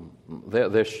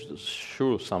there's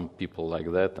sure some people like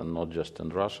that, and not just in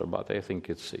Russia, but I think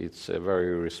it's a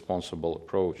very responsible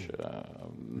approach.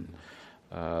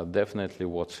 Definitely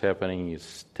what's happening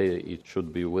is it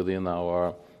should be within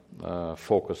our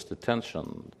focused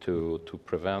attention to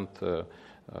prevent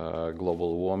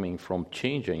global warming from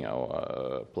changing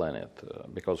our planet,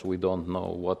 because we don't know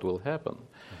what will happen.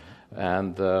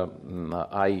 And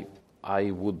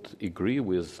I would agree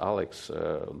with Alex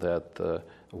that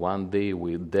one day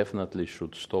we definitely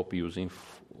should stop using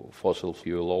fossil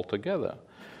fuel altogether.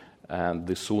 And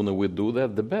the sooner we do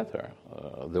that, the better.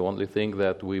 The only thing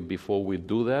that before we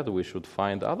do that, we should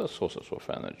find other sources of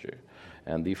energy.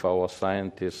 And if our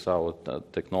scientists, our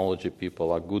technology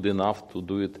people are good enough to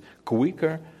do it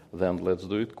quicker, then let's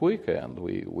do it quicker, and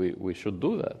we should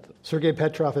do that. Sergei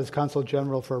Petrov is Consul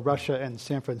General for Russia and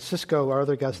San Francisco. Our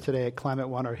other guests today at Climate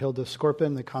One are Hilde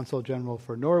Skorpen, the Consul General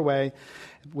for Norway,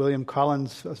 William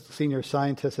Collins, a Senior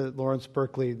Scientist at Lawrence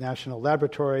Berkeley National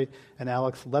Laboratory, and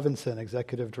Alex Levinson,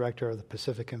 Executive Director of the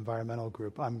Pacific Environmental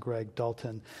Group. I'm Greg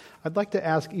Dalton. I'd like to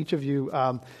ask each of you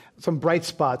some bright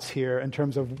spots here in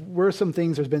terms of where some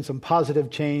things, there's been some positive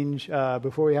change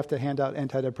before we have to hand out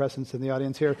antidepressants in the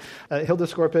audience here. Hilde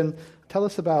Skorpen, tell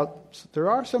us about, there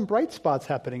are some bright spots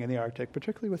happening in the Arctic,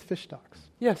 particularly with fish stocks.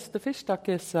 Yes, the fish stock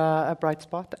is a bright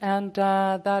spot, and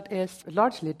that is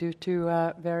largely due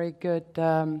to very good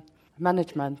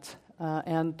management.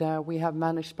 And we have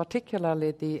managed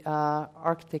particularly the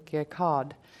Arctic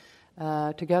cod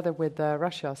together with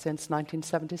Russia since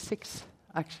 1976,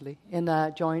 actually, in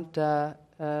a joint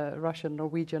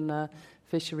Russian-Norwegian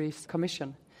Fisheries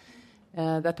Commission.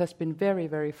 That has been very,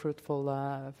 very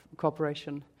fruitful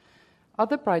cooperation.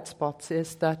 Other bright spots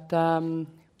is that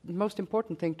the most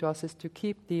important thing to us is to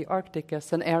keep the Arctic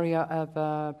as an area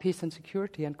of peace and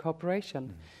security and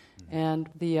cooperation. And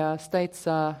the states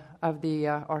of the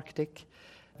Arctic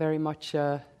very much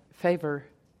favor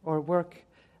or work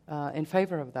in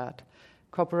favor of that.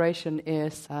 Cooperation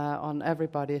is on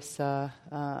everybody's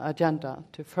agenda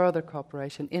to further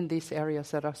cooperation in these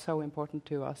areas that are so important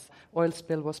to us. Oil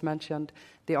spill was mentioned.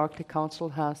 The Arctic Council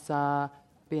has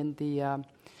been the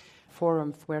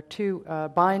forum where two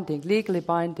legally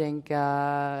binding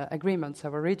agreements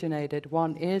have originated.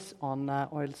 One is on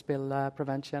oil spill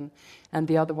prevention, and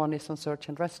the other one is on search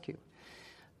and rescue.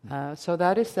 So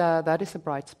that is a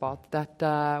bright spot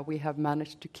that we have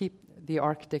managed to keep the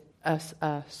Arctic as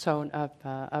a zone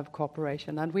of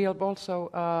cooperation. And we have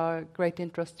also great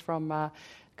interest from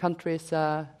countries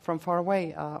from far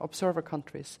away, observer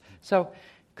countries. So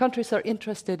countries are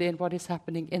interested in what is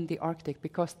happening in the Arctic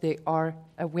because they are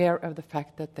aware of the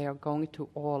fact that we are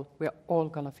all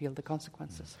going to feel the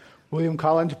consequences. William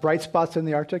Collins, bright spots in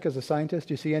the Arctic as a scientist,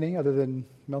 do you see any other than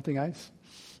melting ice?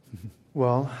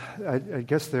 Well, I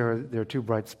guess there are two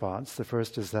bright spots. The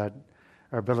first is that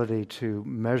our ability to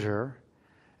measure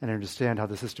and understand how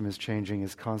the system is changing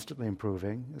is constantly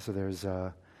improving. So there's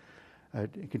a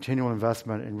continual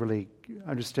investment in really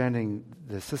understanding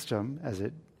the system as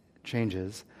it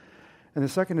changes. And the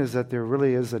second is that there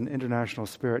really is an international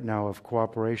spirit now of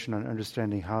cooperation on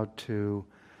understanding how to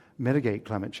mitigate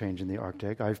climate change in the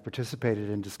Arctic. I've participated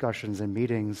in discussions and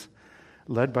meetings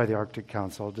led by the Arctic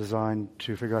Council designed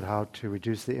to figure out how to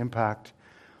reduce the impact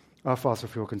of fossil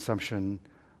fuel consumption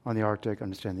on the Arctic,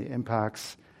 understand the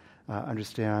impacts,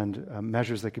 understand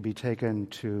measures that could be taken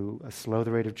to slow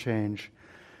the rate of change.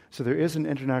 So there is an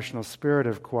international spirit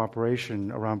of cooperation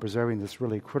around preserving this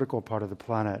really critical part of the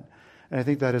planet, and I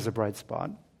think that is a bright spot.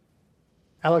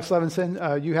 Alex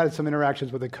Levinson, you had some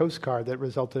interactions with the Coast Guard that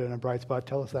resulted in a bright spot.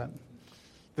 Tell us that.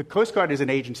 The Coast Guard is an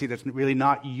agency that's really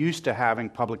not used to having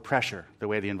public pressure the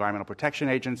way the Environmental Protection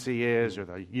Agency is or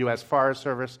the U.S. Forest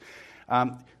Service.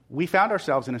 We found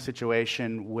ourselves in a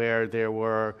situation where there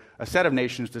were a set of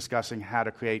nations discussing how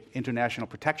to create international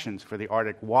protections for the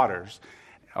Arctic waters,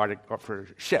 or for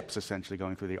ships essentially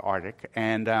going through the Arctic.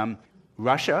 And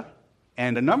Russia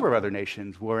and a number of other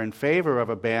nations were in favor of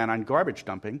a ban on garbage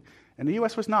dumping, and the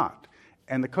U.S. was not.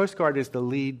 And the Coast Guard is the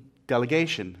lead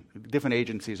delegation. Different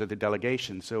agencies are the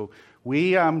delegation. So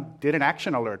we did an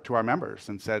action alert to our members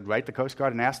and said, write the Coast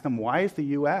Guard and ask them, why is the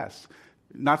U.S.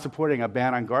 not supporting a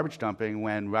ban on garbage dumping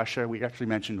when Russia, we actually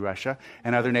mentioned Russia,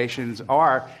 and other nations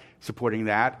are supporting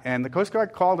that? And the Coast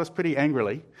Guard called us pretty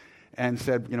angrily and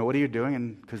said, what are you doing?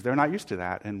 And because they're not used to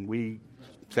that. And we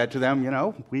said to them,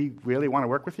 we really want to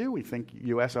work with you. We think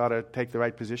U.S. ought to take the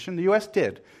right position. The U.S.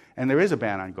 did, and there is a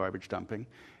ban on garbage dumping.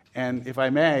 And if I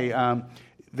may,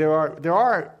 there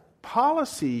are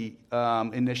policy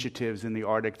initiatives in the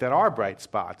Arctic that are bright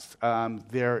spots.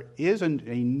 There is a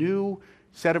new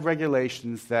set of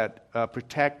regulations that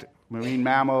protect marine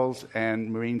mammals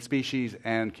and marine species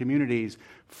and communities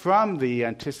from the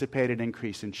anticipated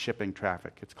increase in shipping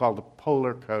traffic. It's called the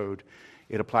Polar Code.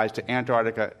 It applies to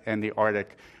Antarctica and the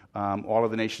Arctic. All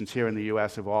of the nations here in the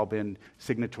U.S. have all been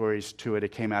signatories to it.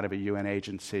 It came out of a UN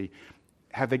agency.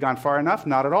 Have they gone far enough?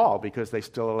 Not at all, because they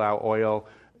still allow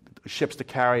ships to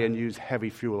carry and use heavy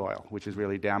fuel oil, which is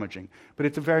really damaging. But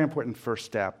it's a very important first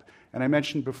step. And I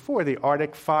mentioned before the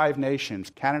Arctic 5 nations,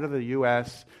 Canada, the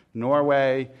U.S.,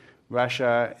 Norway,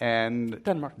 Russia, and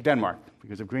Denmark,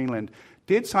 because of Greenland,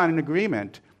 did sign an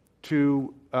agreement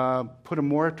to put a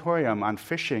moratorium on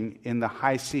fishing in the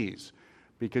high seas,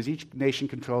 because each nation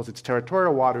controls its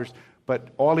territorial waters, but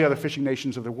all the other fishing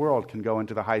nations of the world can go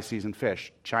into the high seas and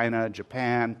fish. China,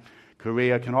 Japan,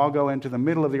 Korea can all go into the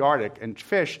middle of the Arctic and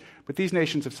fish, but these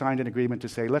nations have signed an agreement to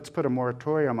say, let's put a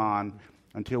moratorium on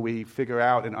until we figure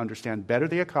out and understand better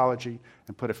the ecology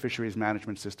and put a fisheries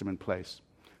management system in place.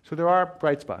 So there are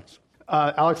bright spots.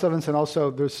 Alex Levinson,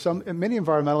 also, many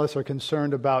environmentalists are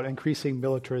concerned about increasing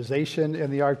militarization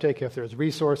in the Arctic. If there's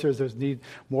resources, there's need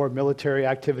more military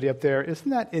activity up there. Isn't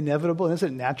that inevitable? And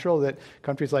isn't it natural that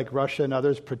countries like Russia and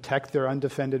others protect their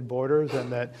undefended borders,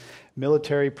 and that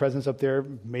military presence up there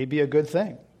may be a good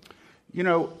thing?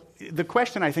 The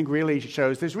question, I think, really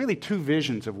shows there's really two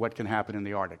visions of what can happen in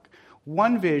the Arctic.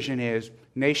 One vision is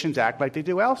nations act like they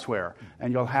do elsewhere,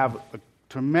 and you'll have a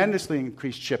tremendously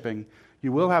increased shipping.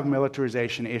 You will have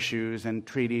militarization issues and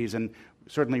treaties, and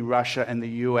certainly Russia and the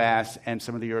U.S. and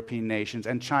some of the European nations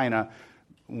and China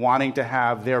wanting to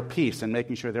have their peace and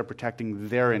making sure they're protecting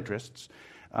their interests.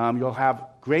 You'll have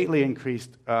greatly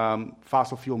increased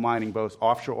fossil fuel mining, both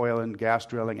offshore oil and gas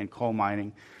drilling and coal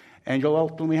mining. And you'll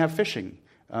ultimately have fishing,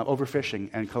 overfishing,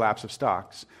 and collapse of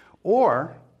stocks.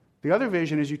 Or the other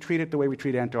vision is you treat it the way we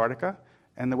treat Antarctica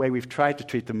and the way we've tried to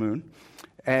treat the moon.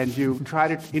 And you try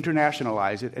to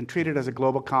internationalize it and treat it as a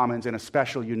global commons and a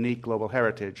special, unique global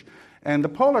heritage. And the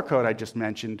Polar Code I just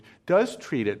mentioned does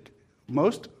treat it.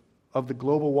 Most of the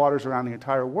global waters around the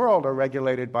entire world are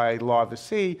regulated by law of the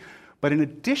sea, but in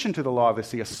addition to the law of the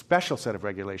sea, a special set of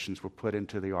regulations were put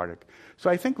into the Arctic. So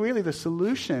I think really the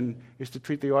solution is to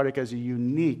treat the Arctic as a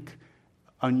unique,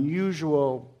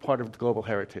 unusual part of the global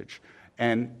heritage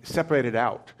and separate it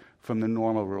out from the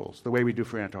normal rules, the way we do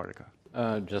for Antarctica.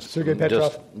 Just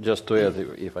to add,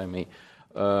 if I may,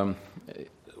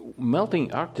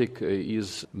 melting Arctic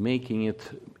is making it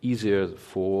easier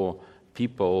for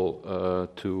people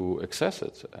to access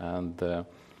it. And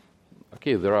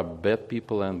there are bad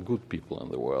people and good people in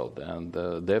the world, and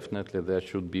definitely there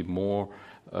should be more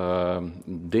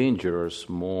dangerous,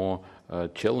 more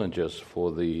challenges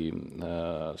for the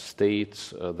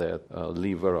states that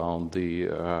live around the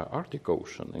Arctic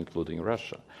Ocean, including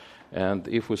Russia. And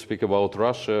if we speak about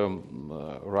Russia,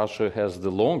 Russia has the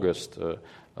longest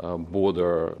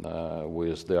border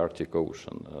with the Arctic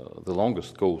Ocean, the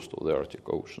longest coast of the Arctic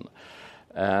Ocean.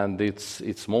 And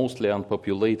it's mostly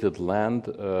unpopulated land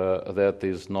that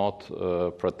is not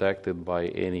protected by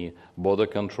any border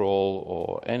control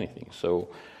or anything. So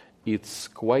it's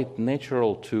quite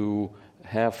natural to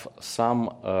have some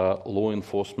law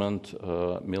enforcement,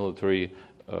 military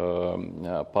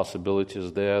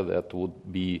possibilities there that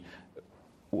would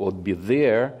be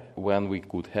there when we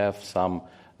could have some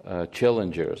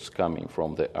challengers coming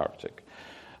from the Arctic.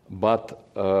 But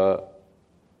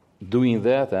doing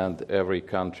that, and every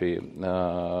country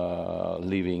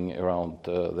living around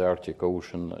the Arctic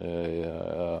Ocean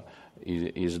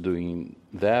is doing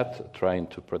that, trying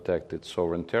to protect its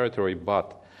sovereign territory.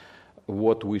 But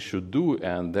what we should do,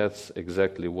 and that's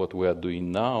exactly what we are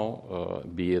doing now,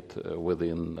 be it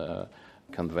within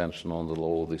Convention on the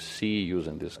Law of the Sea,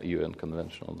 using this UN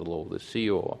Convention on the Law of the Sea,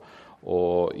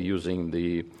 or using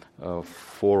the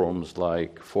forums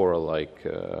like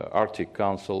Arctic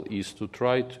Council, is to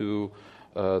try to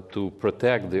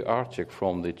protect the Arctic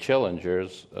from the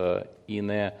challengers in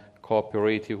a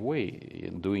cooperative way,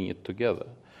 in doing it together.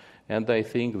 And I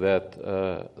think that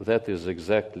that is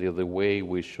exactly the way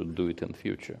we should do it in the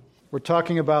future. We're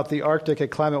talking about the Arctic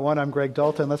at Climate One. I'm Greg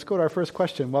Dalton. Let's go to our first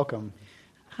question. Welcome.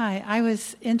 Hi. I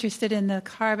was interested in the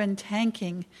carbon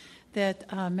tanking that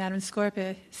Madam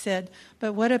Skorpa said,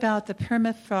 but what about the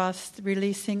permafrost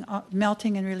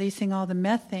melting and releasing all the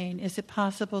methane? Is it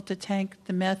possible to tank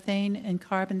the methane and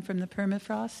carbon from the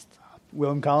permafrost?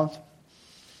 William Collins?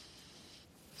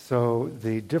 So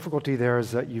the difficulty there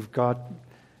is that you've got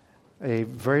a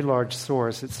very large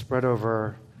source. It's spread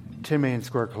over 10 million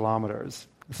square kilometers.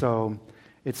 So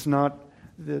it's not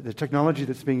the technology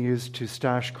that's being used to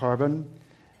stash carbon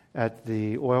at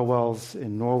the oil wells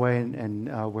in Norway,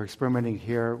 and we're experimenting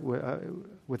here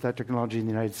with that technology in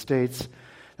the United States.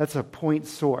 That's a point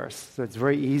source, so it's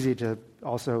very easy to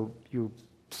also you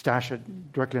stash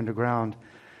it directly underground.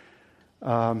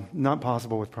 Not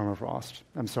possible with permafrost.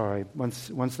 I'm sorry.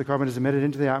 Once the carbon is emitted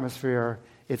into the atmosphere,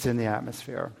 it's in the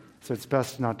atmosphere. So it's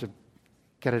best not to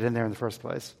get it in there in the first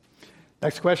place.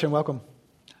 Next question. Welcome.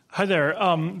 Hi there.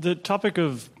 The topic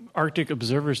of Arctic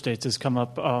observer states has come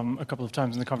up a couple of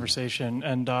times in the conversation,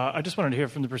 and I just wanted to hear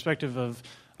from the perspective of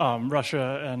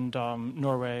Russia and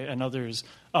Norway and others,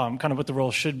 kind of what the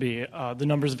role should be. The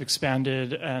numbers have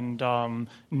expanded, and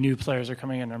new players are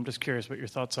coming in. I'm just curious what your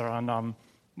thoughts are on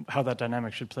how that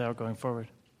dynamic should play out going forward.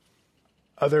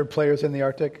 Other players in the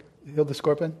Arctic? Hilde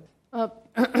Skorpen?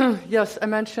 Yes, I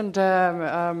mentioned,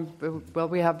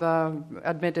 we have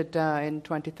admitted in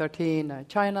 2013,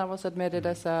 China was admitted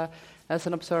as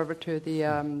an observer to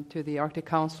the Arctic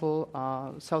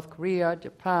Council, South Korea,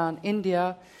 Japan,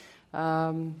 India,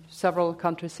 several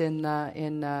countries in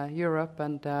Europe,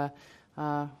 and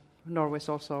Norway is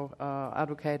also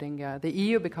advocating the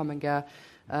EU becoming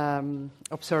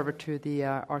observer to the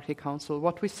Arctic Council.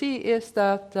 What we see is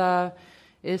that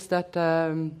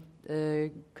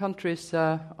countries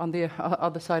on the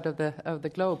other side of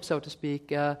the globe, so to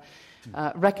speak,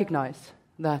 recognize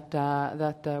that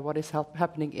what is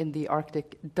happening in the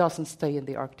Arctic doesn't stay in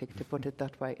the Arctic, to put it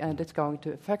that way, and it's going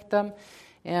to affect them.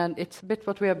 And it's a bit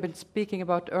what we have been speaking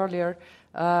about earlier.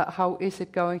 How is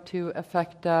it going to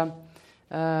affect their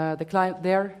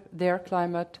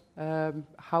climate?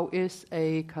 How is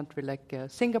a country like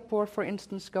Singapore, for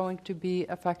instance, going to be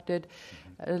affected?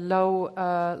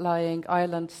 Low-lying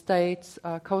island states,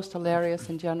 coastal areas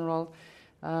in general,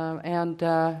 and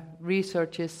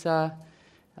research is, of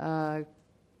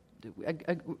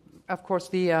course,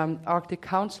 the Arctic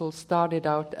Council started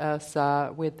out as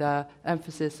with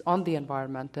emphasis on the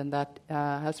environment, and that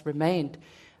has remained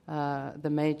the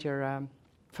major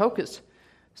focus.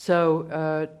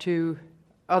 So to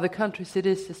other countries, it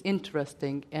is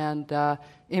interesting and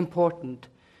important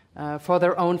for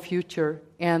their own future,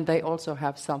 and they also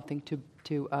have something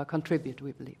to contribute,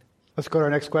 we believe. Let's go to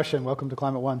our next question. Welcome to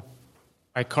Climate One.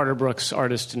 Hi, Carter Brooks,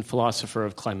 artist and philosopher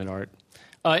of climate art.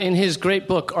 In his great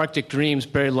book, Arctic Dreams,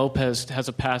 Barry Lopez has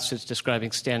a passage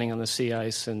describing standing on the sea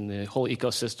ice and the whole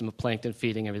ecosystem of plankton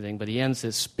feeding everything, but he ends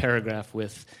this paragraph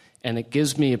with, "And it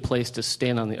gives me a place to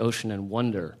stand on the ocean and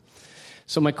wonder."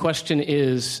 So my question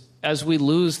is, as we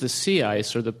lose the sea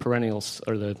ice or the perennials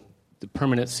or the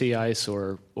permanent sea ice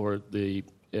or the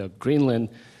Greenland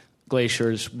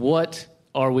glaciers, what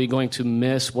are we going to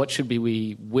miss? What should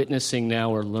we witnessing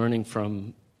now or learning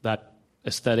from that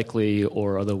aesthetically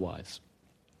or otherwise?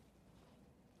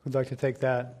 Who'd like to take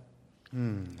that?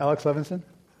 Alex Levinson?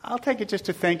 I'll take it just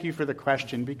to thank you for the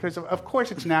question, because of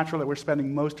course it's natural that we're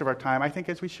spending most of our time, I think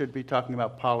as we should be, talking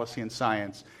about policy and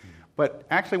science. But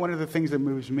actually one of the things that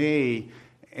moves me,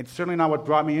 it's certainly not what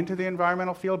brought me into the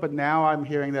environmental field, but now I'm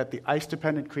hearing that the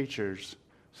ice-dependent creatures,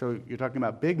 so you're talking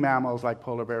about big mammals like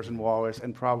polar bears and walrus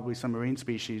and probably some marine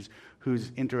species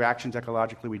whose interactions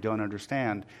ecologically we don't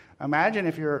understand. Imagine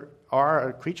if you are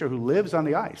a creature who lives on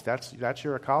the ice, that's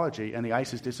your ecology, and the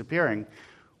ice is disappearing.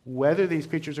 Whether these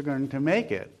creatures are going to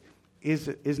make it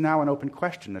is now an open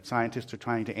question that scientists are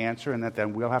trying to answer, and that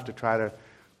then we'll have to try to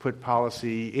put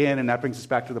policy in, and that brings us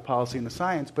back to the policy and the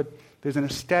science. But there's an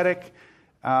aesthetic,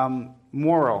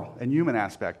 moral, and human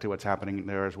aspect to what's happening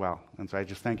there as well. And so I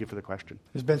just thank you for the question.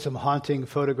 There's been some haunting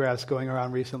photographs going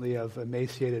around recently of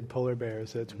emaciated polar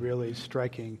bears. It's really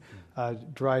striking.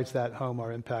 Drives that home,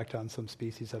 our impact on some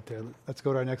species up there. Let's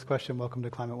go to our next question. Welcome to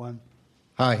Climate One.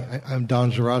 Hi, I'm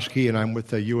Don Zarowski, and I'm with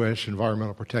the U.S.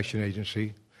 Environmental Protection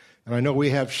Agency. And I know we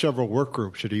have several work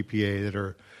groups at EPA that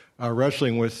are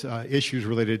wrestling with issues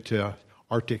related to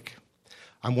Arctic.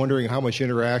 I'm wondering how much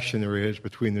interaction there is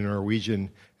between the Norwegian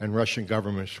and Russian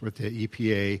governments with the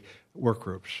EPA work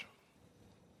groups.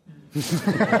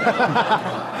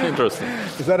 Interesting.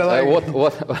 Is that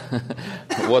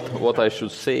what I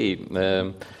should say?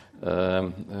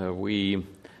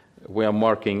 We are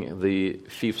marking the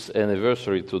 5th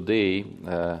anniversary today,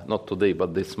 not today,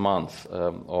 but this month,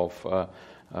 of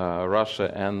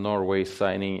Russia and Norway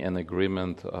signing an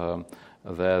agreement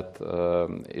that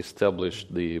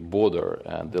established the border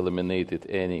and eliminated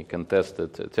any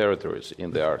contested territories in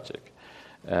the Arctic.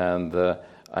 And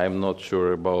I'm not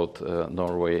sure about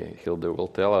Norway, Hilde will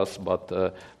tell us, but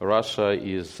Russia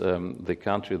is the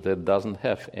country that doesn't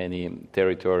have any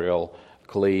territorial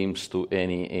claims to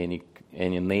any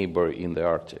any neighbor in the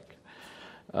Arctic.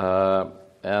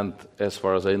 And as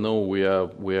far as I know, we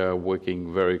are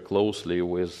working very closely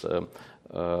with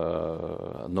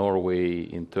Norway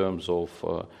in terms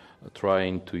of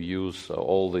trying to use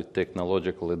all the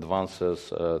technological advances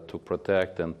to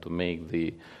protect and to make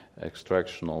the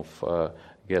extraction of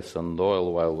gas and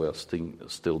oil, while we are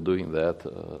still doing that,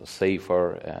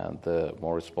 safer and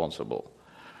more responsible.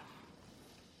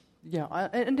 Yeah,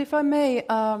 and if I may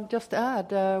just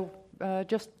add,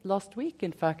 just last week,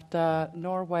 in fact,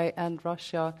 Norway and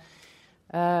Russia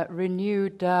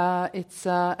renewed its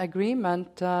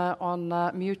agreement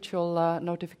on mutual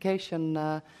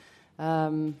notification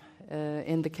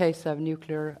in the case of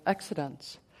nuclear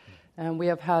accidents. And we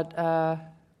have had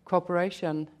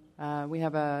cooperation. We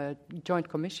have a joint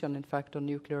commission, in fact, on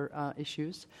nuclear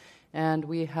issues. And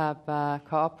we have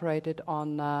cooperated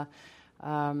on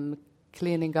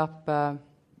cleaning up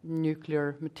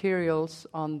nuclear materials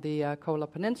on the Kola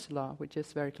Peninsula, which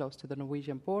is very close to the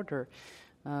Norwegian border,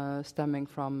 stemming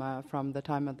from the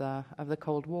time of the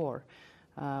Cold War,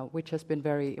 which has been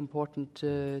very important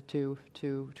to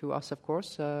us, of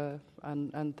course,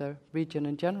 and the region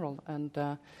in general. And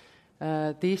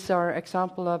these are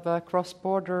example of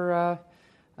cross-border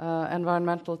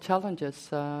environmental challenges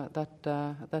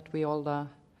that we all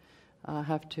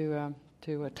have to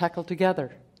tackle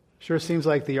together. Sure seems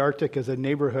like the Arctic is a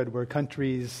neighborhood where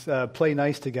countries play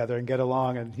nice together and get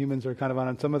along, and humans are kind of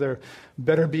on some of their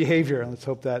better behavior. And let's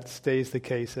hope that stays the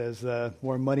case as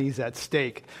more money's at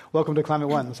stake. Welcome to Climate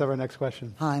One. Let's have our next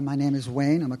question. Hi, my name is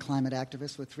Wayne. I'm a climate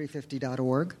activist with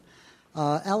 350.org.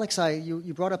 Alex,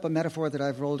 you brought up a metaphor that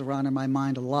I've rolled around in my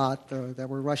mind a lot, that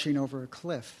we're rushing over a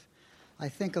cliff. I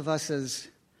think of us as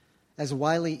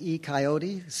Wile E.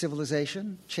 Coyote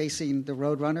civilization, chasing the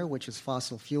roadrunner, which is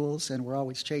fossil fuels, and we're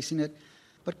always chasing it.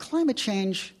 But climate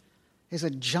change is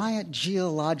a giant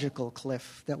geological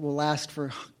cliff that will last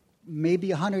for maybe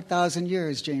 100,000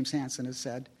 years, James Hansen has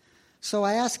said. So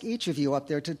I ask each of you up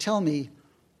there to tell me,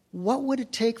 what would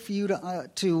it take for you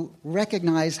to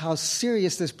recognize how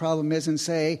serious this problem is and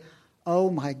say, oh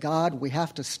my God, we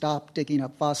have to stop digging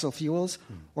up fossil fuels,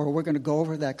 or we're going to go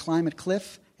over that climate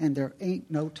cliff, and there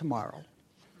ain't no tomorrow?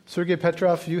 Sergei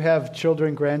Petrov, you have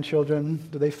children, grandchildren.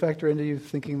 Do they factor into you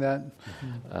thinking that?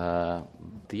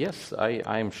 Yes,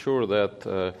 I'm sure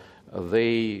that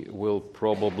they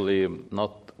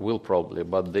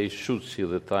but they should see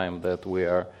the time that we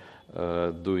are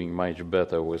doing much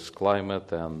better with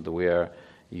climate, and we are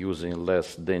using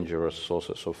less dangerous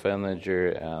sources of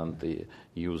energy and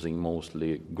using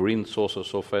mostly green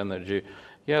sources of energy.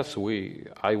 Yes,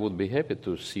 I would be happy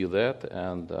to see that,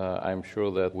 and I'm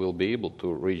sure that we'll be able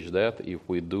to reach that if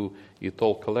we do it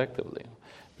all collectively.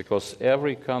 Because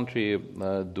every country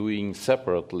doing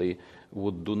separately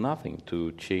would do nothing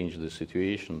to change the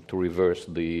situation, to reverse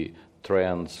the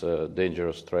trends,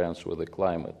 dangerous trends with the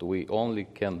climate. We only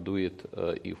can do it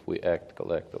if we act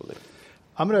collectively.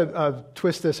 I'm going to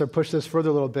twist this or push this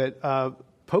further a little bit.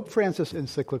 Pope Francis'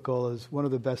 encyclical is one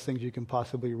of the best things you can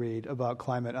possibly read about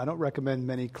climate. I don't recommend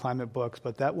many climate books,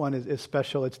 but that one is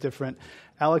special. It's different.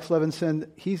 Alex Levinson,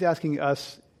 he's asking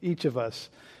us, each of us,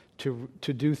 to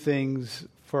do things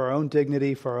for our own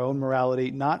dignity, for our own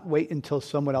morality, not wait until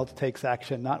someone else takes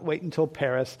action, not wait until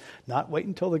Paris, not wait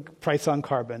until the price on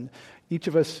carbon. Each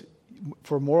of us,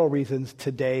 for moral reasons,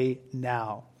 today,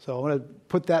 now. So I want to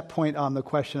put that point on the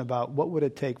question about what would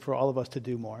it take for all of us to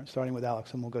do more, starting with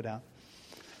Alex, and we'll go down.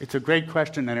 It's a great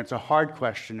question, and it's a hard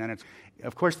question, and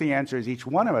of course the answer is each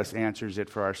one of us answers it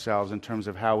for ourselves in terms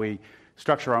of how we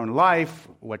structure our own life,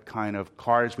 what kind of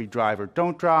cars we drive or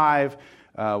don't drive,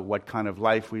 what kind of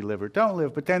life we live or don't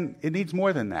live. But then it needs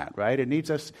more than that, right? It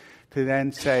needs us to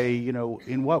then say,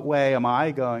 in what way am I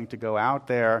going to go out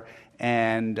there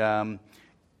and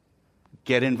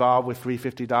get involved with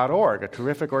 350.org, a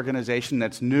terrific organization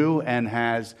that's new and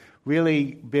has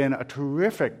really been a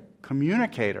terrific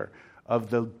communicator of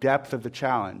the depth of the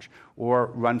challenge, or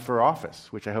run for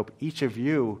office, which I hope each of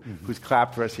you who's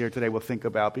clapped for us here today will think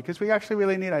about, because we actually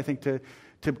really need, I think, to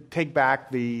take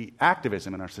back the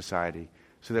activism in our society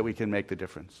so that we can make the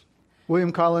difference.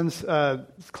 William Collins,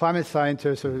 climate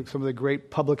scientists, or some of the great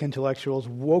public intellectuals,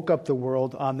 woke up the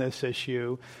world on this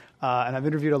issue. And I've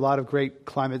interviewed a lot of great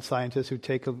climate scientists who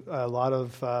take a lot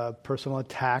of personal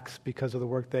attacks because of the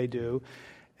work they do.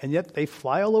 And yet they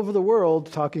fly all over the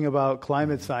world talking about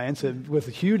climate science and with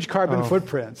huge carbon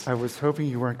footprints. I was hoping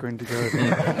you weren't going to go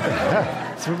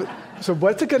there. So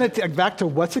what's it going to take? Back to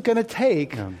what's it going to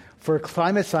take for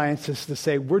climate scientists to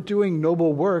say we're doing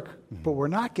noble work, but we're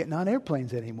not getting on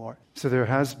airplanes anymore? So there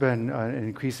has been an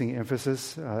increasing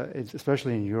emphasis,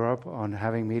 especially in Europe, on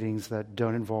having meetings that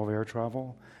don't involve air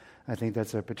travel. I think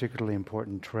that's a particularly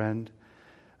important trend.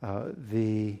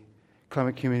 The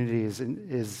climate community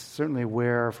is certainly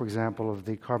aware, for example, of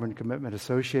the carbon commitment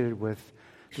associated with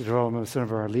the development of some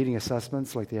of our leading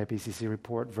assessments, like the IPCC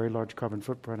report, very large carbon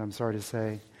footprint, I'm sorry to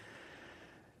say.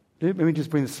 Let me just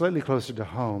bring this slightly closer to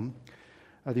home.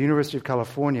 The University of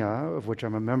California, of which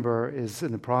I'm a member, is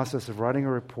in the process of writing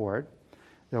a report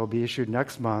that will be issued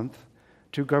next month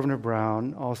to Governor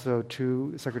Brown, also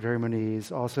to Secretary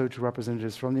Moniz, also to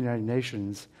representatives from the United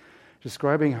Nations,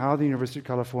 describing how the University of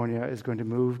California is going to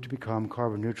move to become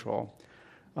carbon neutral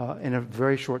in a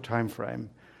very short time frame.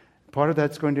 Part of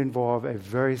that's going to involve a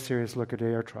very serious look at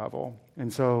air travel.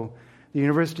 And so the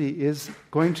university is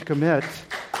going to commit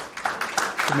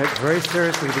very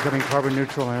seriously to becoming carbon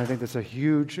neutral, and I think that's a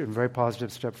huge and very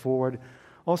positive step forward.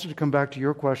 Also, to come back to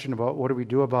your question about what do we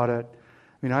do about it,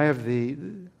 I mean, I have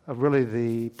really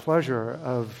the pleasure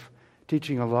of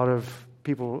teaching a lot of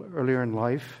people earlier in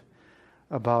life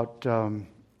about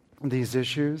these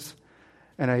issues.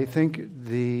 And I think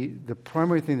the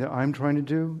primary thing that I'm trying to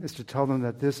do is to tell them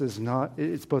that this is not,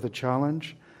 it's both a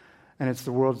challenge and it's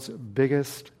the world's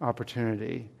biggest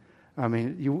opportunity. I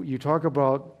mean, you talk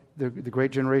about the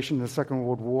great generation in the Second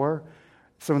World War.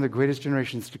 Some of the greatest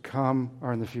generations to come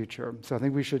are in the future. So I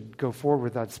think we should go forward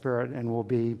with that spirit, and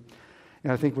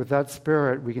I think with that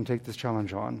spirit, we can take this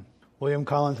challenge on. William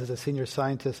Collins is a senior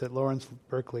scientist at Lawrence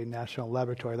Berkeley National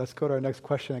Laboratory. Let's go to our next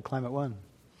question at Climate One.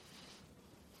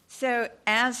 So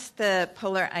as the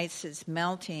polar ice is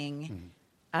melting,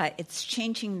 it's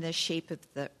changing the shape of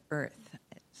the Earth.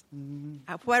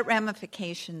 What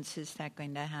ramifications is that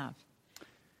going to have?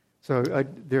 So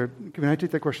can I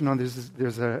take that question on?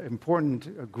 There's an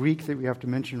important Greek that we have to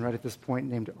mention right at this point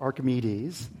named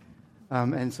Archimedes.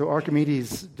 And so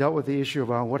Archimedes dealt with the issue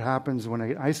about what happens when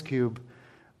an ice cube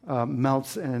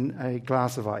melts in a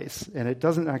glass of ice. And it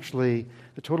doesn't actually,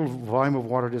 the total volume of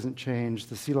water doesn't change,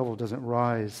 the sea level doesn't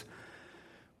rise.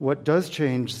 What does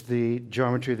change the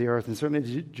geometry of the Earth, and certainly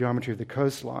the geometry of the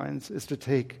coastlines, is to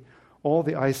take all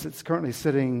the ice that's currently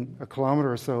sitting a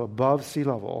kilometer or so above sea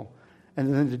level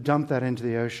and then to dump that into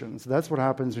the ocean. So that's what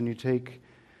happens when you take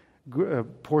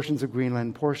portions of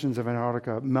Greenland, portions of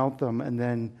Antarctica, melt them, and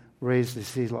then raise the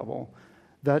sea level.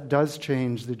 That does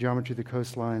change the geometry of the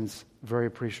coastlines very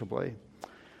appreciably.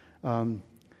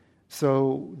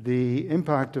 So the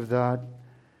impact of that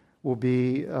will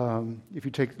be, if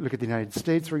you look at the United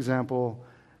States, for example,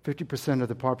 50% of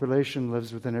the population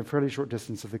lives within a fairly short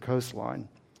distance of the coastline.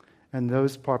 And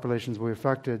those populations will be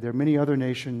affected. There are many other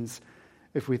nations,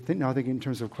 if we think in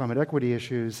terms of climate equity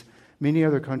issues, many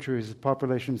other countries,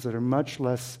 populations that are much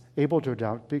less able to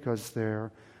adapt because they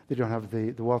don't have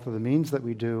the wealth of the means that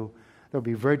we do, they'll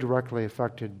be very directly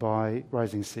affected by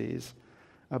rising seas.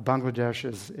 Bangladesh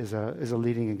is a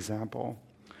leading example.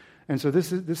 And so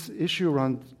this issue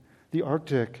around the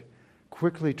Arctic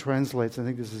quickly translates, I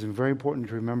think this is very important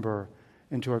to remember,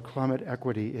 into a climate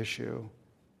equity issue.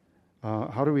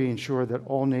 How do we ensure that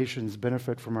all nations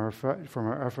benefit from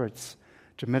our efforts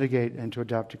to mitigate and to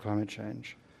adapt to climate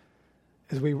change?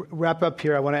 As we wrap up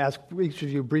here, I want to ask each of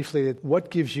you briefly,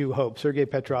 what gives you hope? Sergei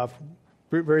Petrov,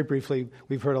 very briefly,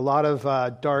 we've heard a lot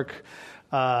of dark,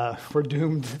 we're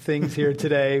doomed things here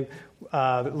today,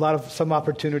 some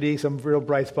opportunity, some real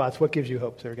bright spots. What gives you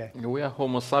hope, Sergei? We are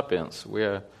Homo sapiens. We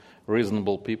are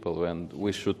reasonable people, and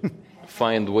we should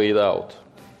find way out.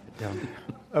 Yeah.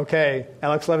 Okay,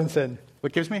 Alex Levinson.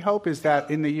 What gives me hope is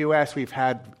that in the U.S. we've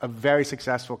had a very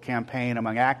successful campaign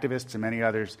among activists and many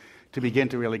others to begin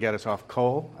to really get us off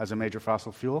coal as a major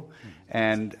fossil fuel.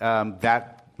 And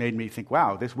that made me think,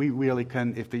 wow, we really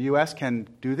can, if the U.S. can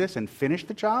do this and finish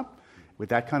the job with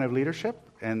that kind of leadership,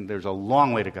 and there's a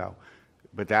long way to go,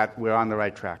 but that we're on the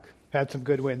right track. Had some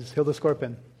good wins. Hilda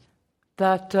Skorpin.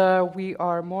 That we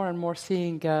are more and more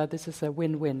seeing this is a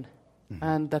win-win,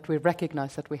 and that we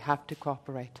recognize that we have to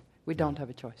cooperate. We don't have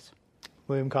a choice.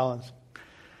 William Collins.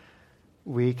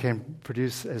 We can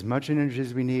produce as much energy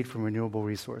as we need from renewable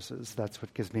resources. That's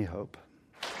what gives me hope.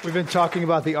 We've been talking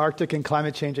about the Arctic and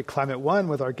climate change at Climate One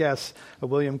with our guests,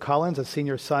 William Collins, a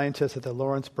senior scientist at the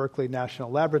Lawrence Berkeley National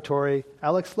Laboratory,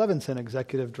 Alex Levinson,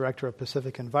 executive director of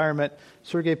Pacific Environment,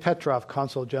 Sergei Petrov,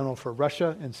 consul general for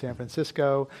Russia in San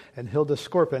Francisco, and Hilda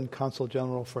Skorpin, consul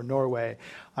general for Norway.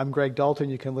 I'm Greg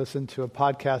Dalton. You can listen to a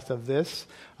podcast of this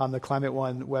on the Climate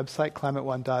One website,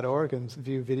 climateone.org, and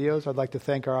view videos. I'd like to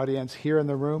thank our audience here in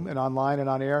the room and online and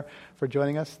on air for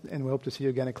joining us, and we hope to see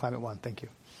you again at Climate One. Thank you.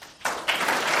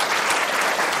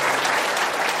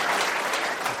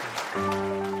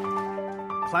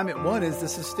 Climate One is the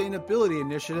sustainability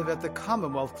initiative at the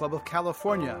Commonwealth Club of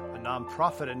California, a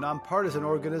nonprofit and nonpartisan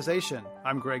organization.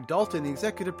 I'm Greg Dalton, the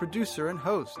executive producer and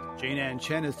host. Jane Ann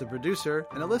Chen is the producer,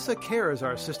 and Alyssa Kerr is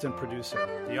our assistant producer.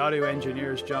 The audio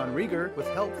engineer is John Rieger, with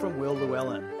help from Will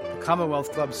Llewellyn. The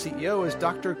Commonwealth Club CEO is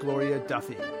Dr. Gloria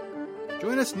Duffy.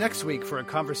 Join us next week for a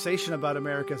conversation about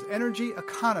America's energy,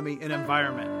 economy, and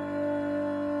environment.